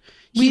president.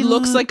 He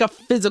looks like a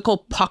physical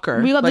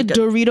pucker. We got like the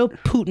Dorito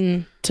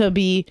Putin to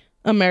be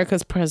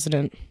America's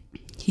president.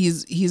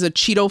 He's a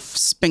Cheeto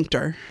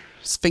sphincter.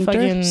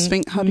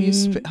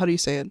 How do you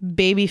say it?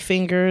 Baby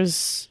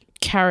fingers,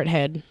 carrot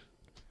head.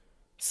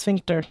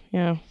 Sphincter,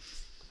 yeah.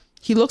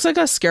 He looks like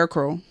a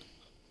scarecrow.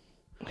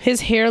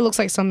 His hair looks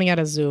like something at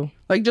a zoo.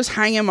 Like, just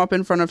hang him up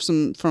in front of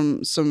some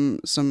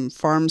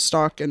farm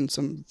stock and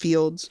some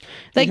fields.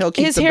 Like,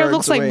 his hair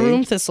looks like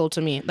broom thistle to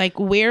me. Like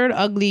weird,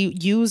 ugly,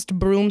 used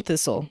broom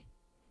thistle.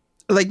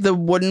 Like the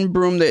wooden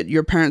broom that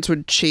your parents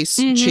would chase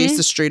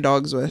the stray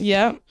dogs with.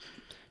 Yeah.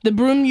 The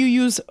broom you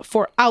use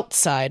for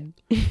outside.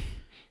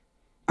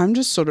 I'm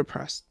just so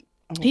depressed.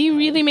 Oh, he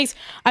really makes...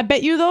 I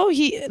bet you, though,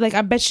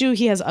 I bet you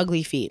he has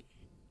ugly feet.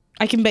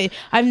 I can bet...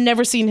 I've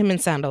never seen him in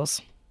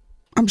sandals.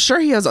 I'm sure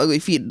he has ugly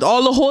feet.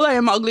 All the whole I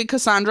am ugly,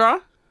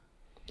 Cassandra.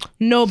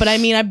 No, but I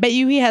mean, I bet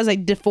you he has,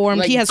 like, deformed...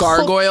 Like he has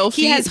gargoyle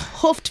feet? He has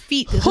hoofed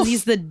feet because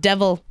he's the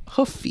devil.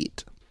 Hoof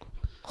feet.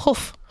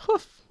 Hoof.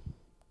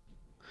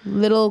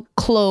 Little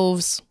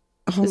cloves.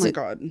 Oh my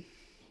God.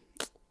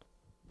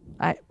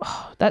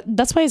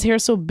 That's why his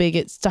hair's so big.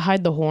 It's to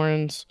hide the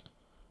horns.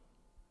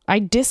 I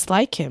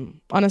dislike him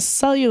on a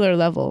cellular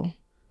level.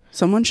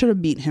 Someone should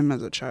have beat him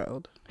as a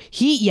child.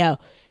 He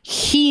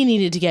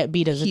needed to get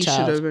beat as a child.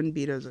 He should have been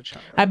beat as a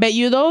child. I bet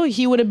you, though,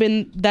 he would have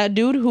been that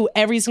dude who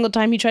every single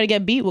time he tried to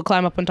get beat would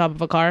climb up on top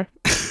of a car.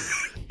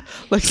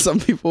 Like some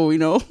people we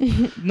know.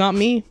 Not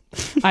me.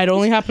 It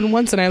only happened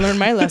once and I learned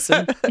my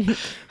lesson.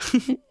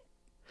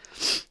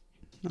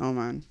 Oh,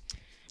 man.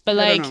 But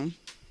like,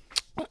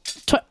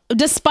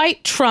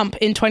 despite Trump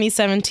in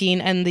 2017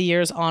 and the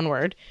years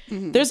onward,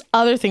 there's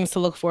other things to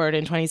look forward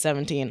in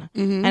 2017.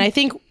 And I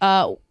think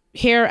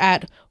here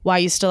at Why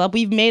You Still Up,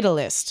 we've made a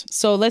list.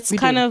 So let's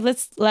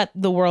let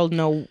the world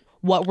know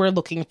what we're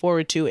looking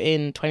forward to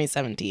in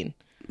 2017.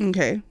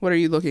 Okay. What are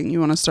you looking? You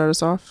want to start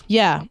us off?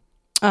 Yeah.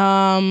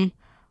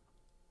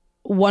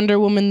 Wonder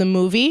Woman the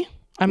movie.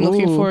 I'm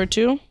looking forward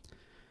to.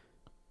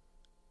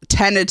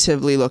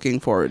 Tentatively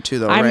looking forward to,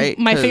 though, right?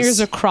 My fingers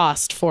are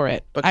crossed for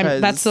it.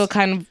 That's the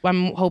kind of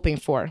I'm hoping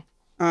for.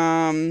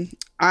 I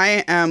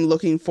am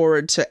looking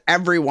forward to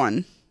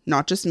everyone,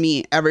 not just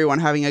me, everyone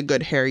having a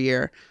good hair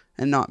year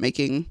and not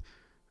making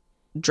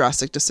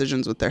drastic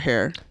decisions with their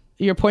hair.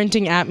 You're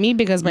pointing at me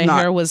because my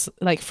hair was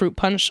like fruit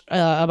punch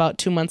about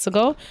 2 months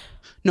ago.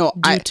 No,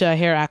 due to a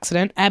hair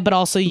accident, but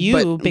also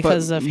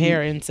because of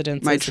hair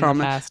incidents. My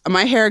trauma.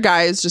 My hair,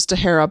 guys, just a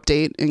hair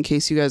update in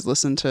case you guys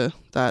listen to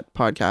that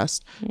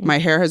podcast. My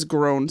hair has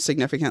grown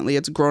significantly.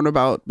 It's grown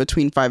about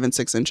between 5 and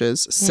 6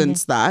 inches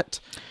since that.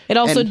 It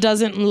also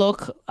doesn't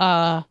look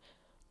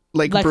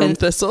like broom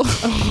thistle.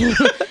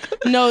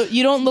 No,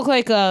 you don't look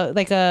like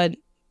a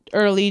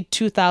early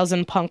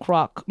 2000 punk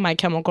rock My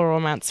Chemical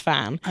Romance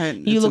fan.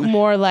 You look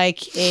more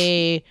like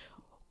a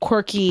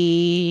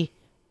quirky...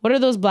 What are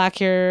those black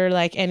hair,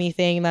 like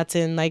anything that's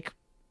in like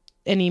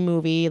any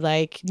movie,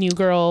 like New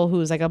Girl,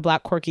 who's like a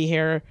black quirky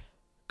hair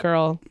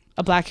girl,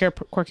 a black hair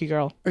quirky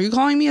girl. Are you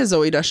calling me a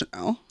Zooey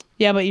Deschanel?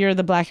 Yeah, but you're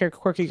the black hair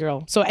quirky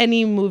girl. So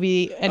any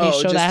movie, any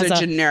show that has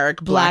a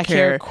generic black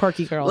hair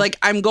quirky girl. Like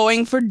I'm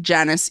going for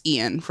Janice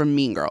Ian from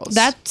Mean Girls.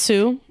 That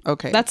too.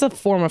 Okay. That's a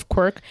form of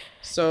quirk.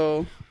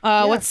 So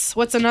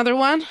what's another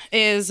one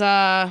is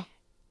getting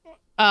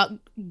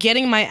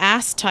my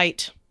ass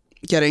tight.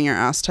 Getting your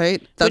ass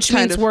tight. That's which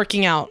means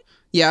working out.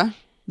 Yeah.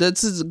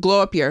 This is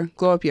glow up year.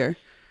 Glow up year.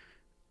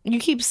 You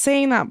keep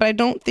saying that, but I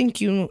don't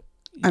think you...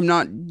 I'm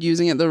not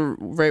using it the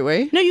right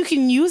way? No, you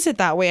can use it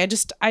that way.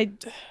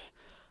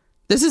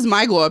 This is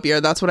my glow up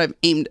year. That's what I've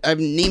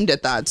named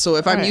it that. So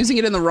if I'm using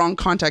it in the wrong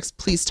context,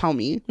 please tell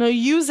me. No,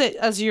 use it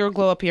as your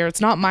glow up year.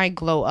 It's not my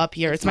glow up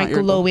year. It's my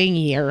glowing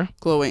year.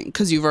 Glowing.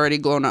 Because you've already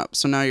glown up.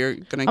 So now you're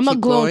going to keep glowing? I'm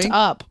not glowed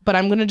up, but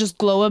I'm going to just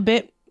glow a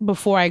bit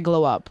before I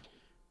glow up.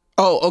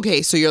 Oh,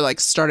 okay. So you're like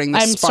starting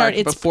the spark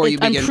before you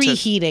begin I'm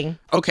preheating.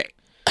 Okay.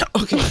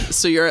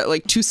 So you're at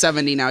like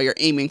 270 now. You're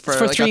aiming for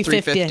like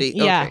 350. A 350.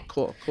 Yeah. Okay,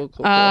 cool.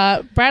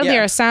 Bradley,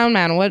 our sound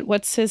man,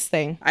 what's his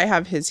thing? I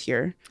have his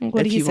here.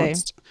 What did he say?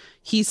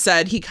 He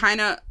said he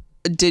kind of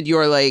did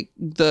your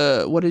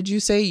what did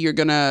you say? You're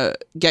going to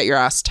get your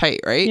ass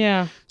tight, right?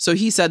 Yeah. So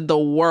he said the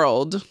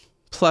world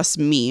plus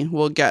me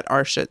will get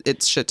our shit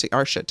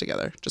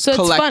together. Just so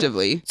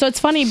collectively. So it's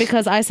funny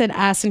because I said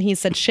ass and he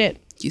said shit.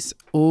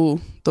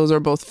 Those are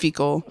both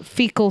fecal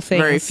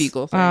things. Very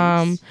fecal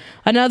things.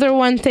 Another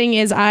one thing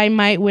is I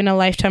might win a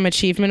Lifetime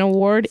Achievement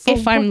Award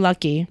if I'm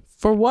lucky.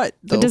 For what,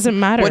 though? It doesn't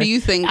matter. What do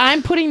you think?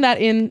 I'm putting that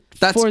in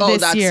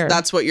this year.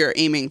 That's what you're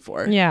aiming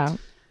for. Yeah.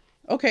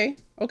 Okay.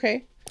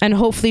 And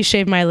hopefully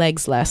shave my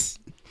legs less.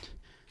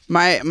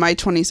 My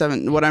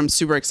 27, what I'm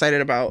super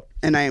excited about,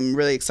 and I'm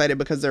really excited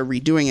because they're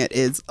redoing it,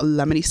 is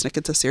Lemony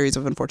Snicket's A Series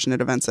of Unfortunate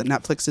Events that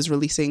Netflix is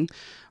releasing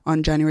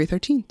on January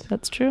 13th.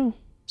 That's true.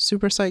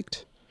 Super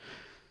psyched.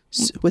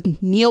 With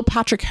Neil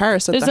Patrick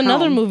Harris at the helm. There's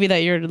another movie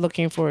that you're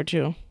looking forward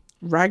to.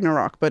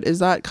 Ragnarok, but is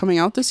that coming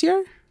out this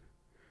year?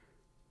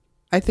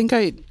 I think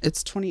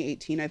it's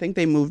 2018. I think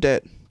they moved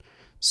it.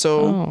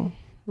 So,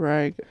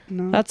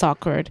 no. That's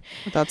awkward.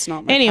 That's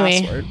not my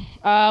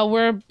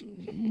password.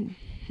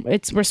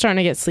 We're starting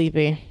to get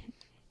sleepy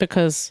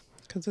because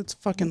it's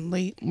fucking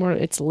late.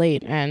 It's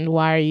late, and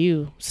why are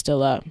you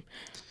still up?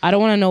 I don't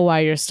want to know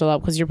why you're still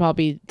up because you're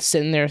probably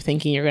sitting there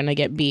thinking you're gonna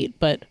get beat,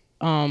 but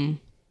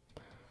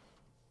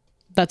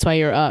that's why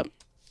you're up.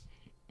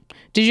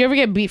 Did you ever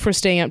get beat for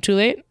staying up too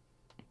late?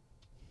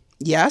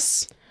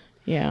 Yes.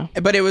 Yeah.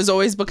 But it was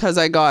always because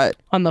I got...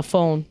 On the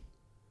phone.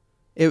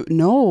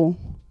 No.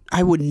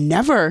 I would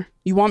never.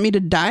 You want me to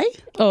die?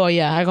 Oh,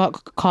 yeah. I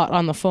got caught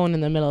on the phone in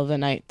the middle of the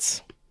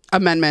night.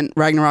 Amendment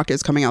Ragnarok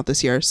is coming out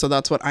this year, so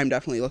that's what I'm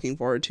definitely looking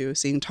forward to,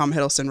 seeing Tom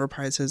Hiddleston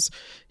reprise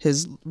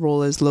his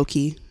role as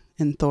Loki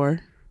in Thor.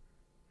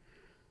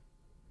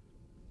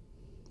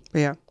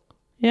 But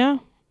yeah,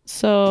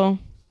 so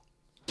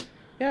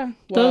yeah,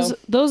 well,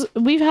 those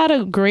we've had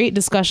a great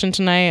discussion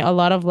tonight, a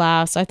lot of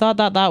laughs. I thought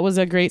that was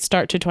a great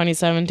start to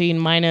 2017,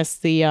 minus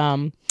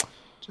the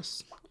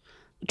just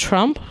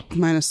Trump.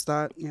 Minus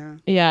that,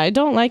 yeah. I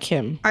don't like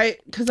him. I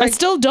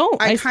still don't.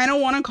 I kind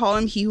of want to call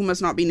him he who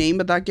must not be named,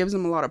 but that gives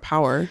him a lot of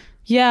power.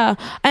 Yeah,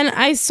 and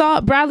I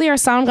saw Bradley, our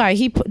sound guy.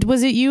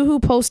 Was it you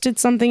who posted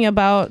something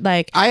about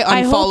like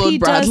I unfollowed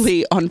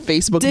Bradley on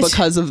Facebook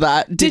because of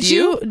that. Did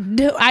you?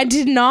 I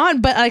did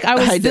not, but like I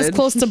was this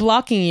close to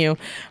blocking you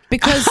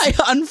because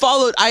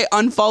I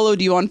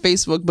unfollowed you on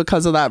Facebook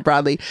because of that,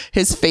 Bradley.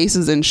 His face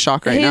is in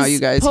shock right now, you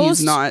guys.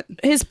 He's not.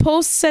 His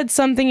post said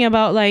something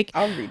about like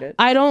I'll read it.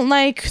 I don't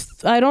like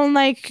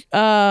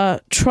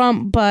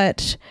Trump,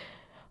 but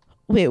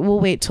we'll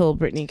wait till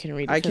Brittany can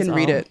read it. I can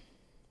read it.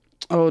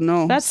 Oh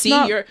no! That's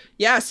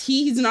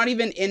he's not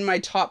even in my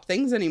top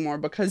things anymore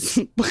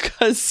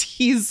because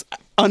he's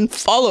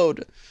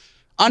unfollowed,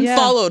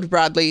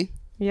 Bradley.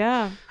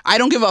 Yeah. I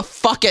don't give a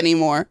fuck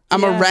anymore.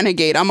 I'm a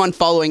renegade. I'm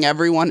unfollowing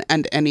everyone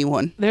and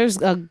anyone.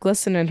 There's a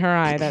glisten in her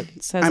eye that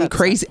says I'm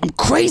crazy. I'm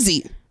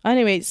crazy.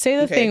 Anyway, say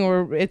the thing.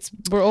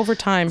 We're over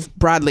time.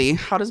 Bradley,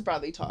 how does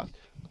Bradley talk?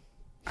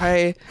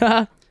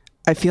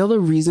 I feel the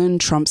reason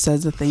Trump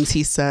says the things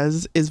he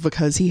says is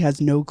because he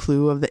has no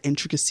clue of the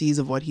intricacies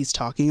of what he's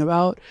talking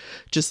about,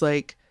 just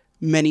like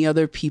many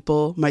other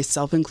people,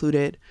 myself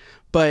included.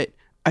 But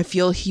I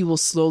feel he will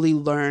slowly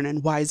learn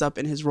and wise up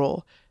in his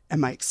role.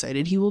 Am I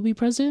excited he will be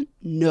president?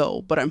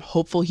 No, but I'm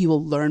hopeful he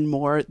will learn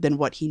more than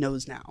what he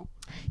knows now.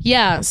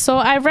 Yeah, so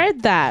I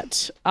read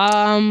that.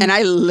 And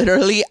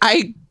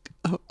I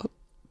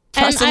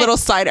press a little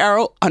side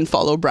arrow,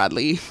 unfollow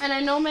Bradley. And I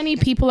know many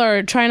people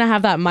are trying to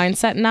have that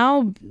mindset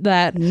now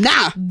that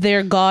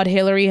their god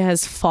Hillary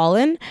has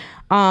fallen.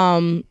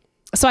 So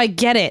I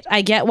get it.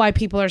 I get why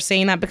people are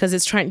saying that because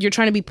you're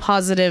trying to be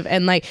positive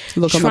and like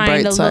look on the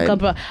bright side.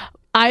 Look up.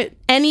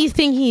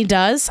 Anything he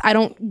does, I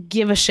don't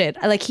give a shit.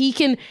 Like he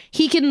can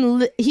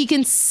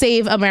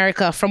save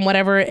America from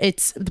whatever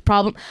it's the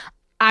problem.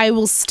 I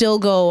will still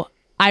go,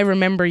 I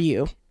remember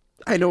you.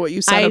 I know what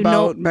you said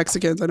about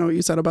Mexicans. I know what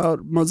you said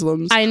about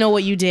Muslims. I know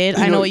what you did.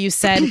 I know what you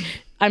said.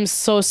 I'm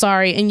so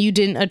sorry. And you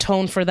didn't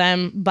atone for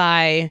them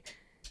by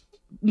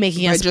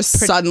making us... By just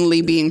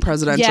suddenly being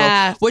presidential.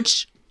 Yeah.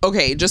 Which,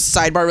 okay, just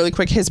sidebar really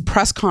quick. His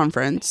press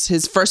conference,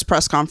 his first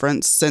press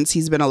conference since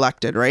he's been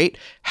elected, right?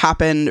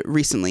 Happened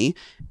recently.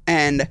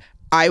 And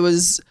I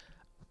was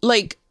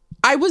like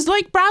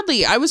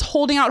Bradley. I was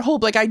holding out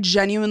hope. Like I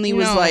genuinely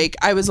was like,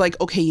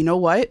 okay, you know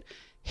what?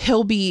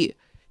 He'll be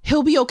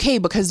okay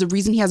because the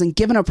reason he hasn't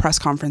given a press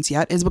conference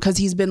yet is because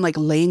he's been like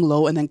laying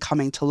low and then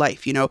coming to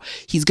life. You know,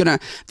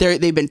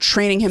 they've been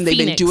training him. They've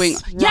been doing.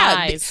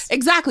 Yeah,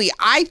 exactly.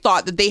 I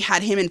thought that they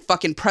had him in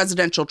fucking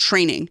presidential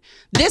training.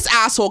 This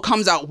asshole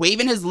comes out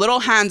waving his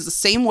little hands the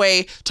same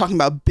way, talking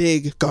about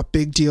got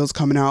big deals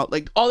coming out.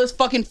 Like all this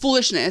fucking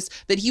foolishness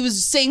that he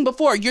was saying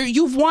before.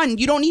 You've won.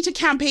 You don't need to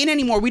campaign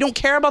anymore. We don't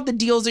care about the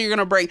deals that you're going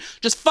to bring.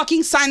 Just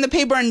fucking sign the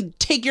paper and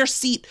take your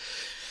seat.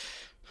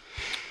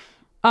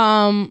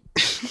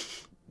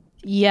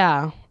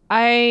 Yeah,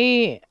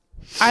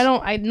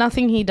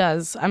 nothing he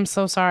does, I'm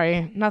so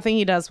sorry, nothing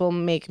he does will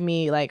make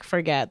me like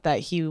forget that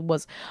he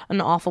was an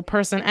awful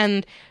person.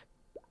 And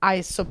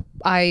I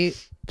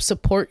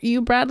support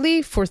you,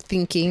 Bradley, for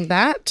thinking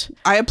that.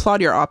 I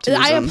applaud your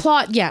optimism. I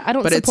support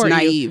but it's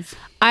naive.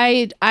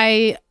 I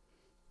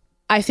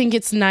think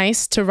it's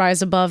nice to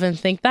rise above and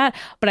think that,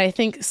 but I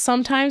think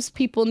sometimes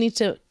people need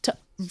to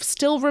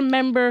still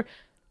remember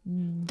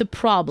the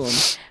problem,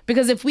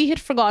 because if we had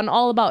forgotten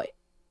all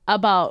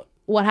about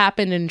what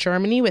happened in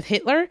Germany with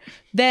Hitler,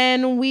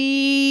 then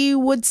we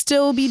would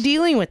still be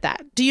dealing with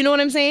that. Do you know what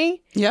I'm saying?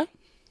 Yeah.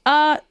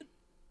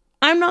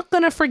 I'm not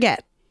gonna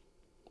forget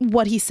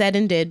what he said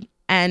and did,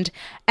 and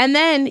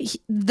then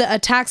the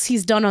attacks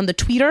he's done on the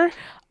Twitter.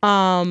 He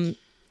called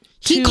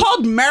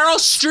Meryl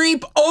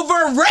Streep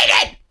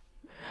overrated.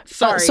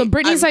 Sorry. So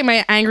Brittany's like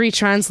my angry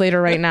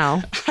translator right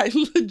now. I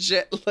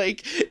legit,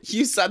 like,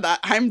 you said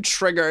that. I'm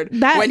triggered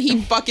when he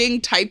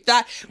fucking typed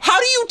that. How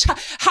do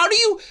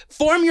you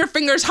form your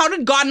fingers? How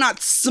did God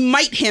not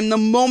smite him the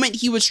moment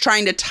he was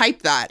trying to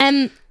type that?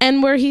 And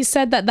where he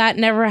said that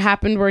never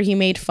happened, where he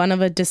made fun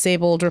of a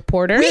disabled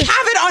reporter. We have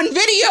it on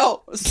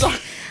video. Sorry.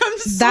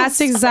 That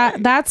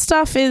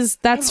stuff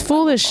that's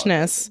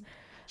foolishness.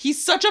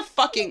 He's such a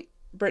fucking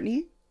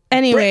Brittany.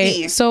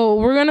 Anyway, so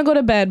we're gonna go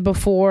to bed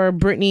before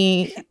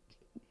Brittany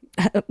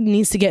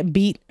needs to get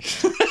beat.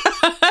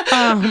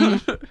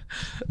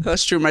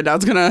 That's true. My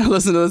dad's gonna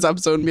listen to this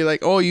episode and be like,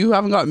 "Oh, you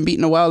haven't gotten beat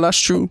in a while." That's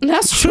true.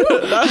 That's true.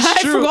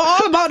 I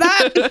forgot all about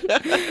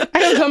that. I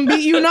can come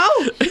beat you now.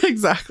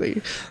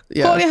 Exactly.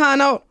 Yeah. Holy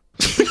hand out.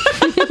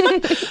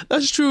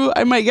 That's true.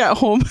 I might get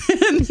home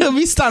and he'll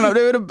be standing up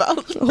there with a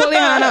belt. Holy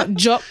hand out.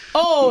 Jump.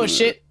 Oh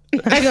shit.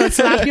 I'm gonna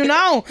slap you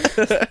now.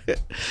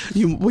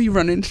 Where you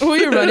running?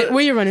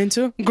 Where you running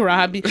to?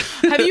 Grab you.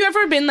 Have you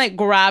ever been like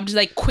grabbed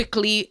like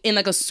quickly in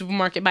like a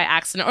supermarket by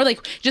accident, or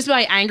like just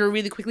by anger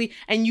really quickly,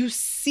 and you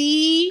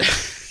see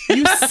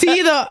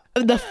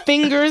the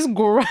fingers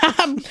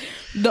grab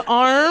the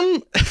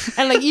arm,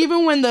 and like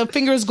even when the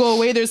fingers go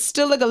away, there's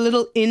still like a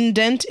little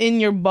indent in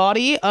your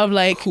body of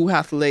like, who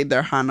hath laid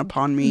their hand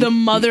upon me? The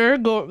mother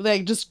go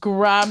like just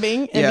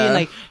grabbing and being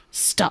like,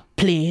 stop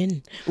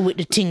playing with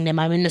the thing them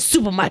I'm in the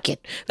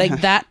supermarket,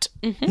 like that.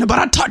 No, but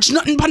I touch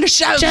nothing but the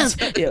shelves. Just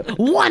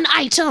one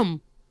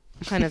item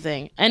kind of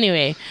thing.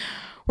 Anyway,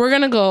 we're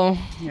gonna go.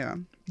 Yeah.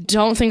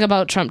 Don't think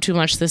about Trump too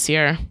much this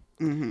year.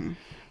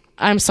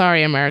 I'm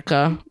sorry,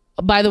 America.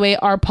 By the way,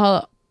 our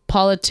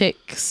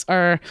politics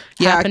are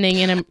happening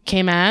in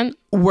Cayman.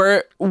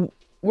 We're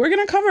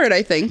gonna cover it,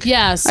 I think.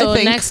 Yeah. So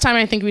next time,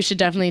 I think we should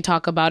definitely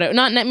talk about it.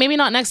 Maybe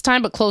not next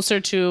time, but closer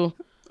to.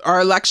 Our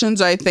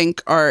elections, I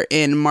think, are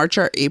in March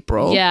or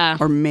April. Yeah.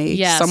 Or May.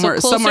 Yeah. Somewhere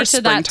so closer to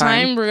springtime. that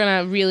time, we're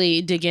gonna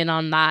really dig in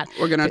on that.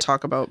 We're gonna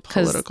talk about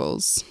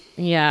politicals.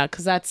 Yeah,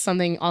 because that's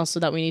something also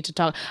that we need to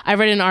talk. I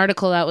read an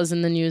article that was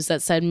in the news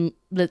that said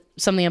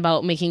something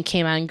about making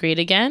Cayman great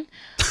again.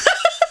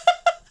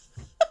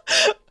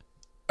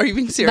 Are you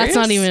being serious? That's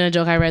not even a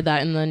joke. I read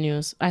that in the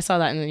news. I saw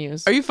that in the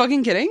news. Are you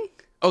fucking kidding?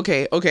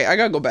 Okay, I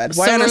gotta go bed.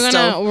 Why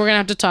so we're gonna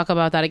have to talk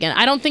about that again.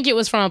 I don't think it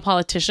was from a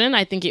politician.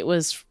 I think it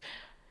was,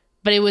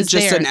 but it was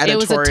just there. An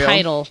editorial. It was a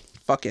title.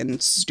 Fucking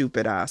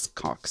stupid ass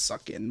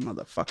cocksucking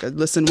motherfucker.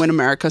 Listen, when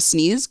America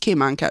sneeze,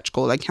 Cayman catch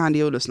cold. I can't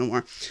deal with this no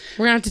more.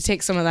 We're gonna have to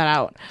take some of that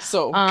out.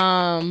 So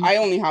I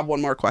only have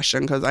one more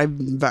question because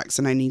I'm vexed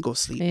and I need to go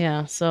sleep.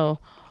 Yeah. So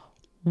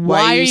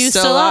why are you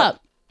still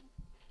up,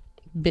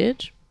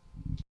 bitch?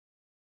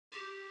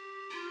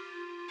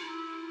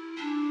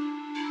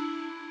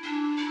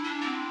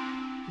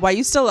 Why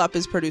You Still Up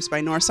is produced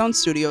by North Sound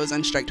Studios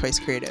and Strike Twice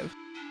Creative.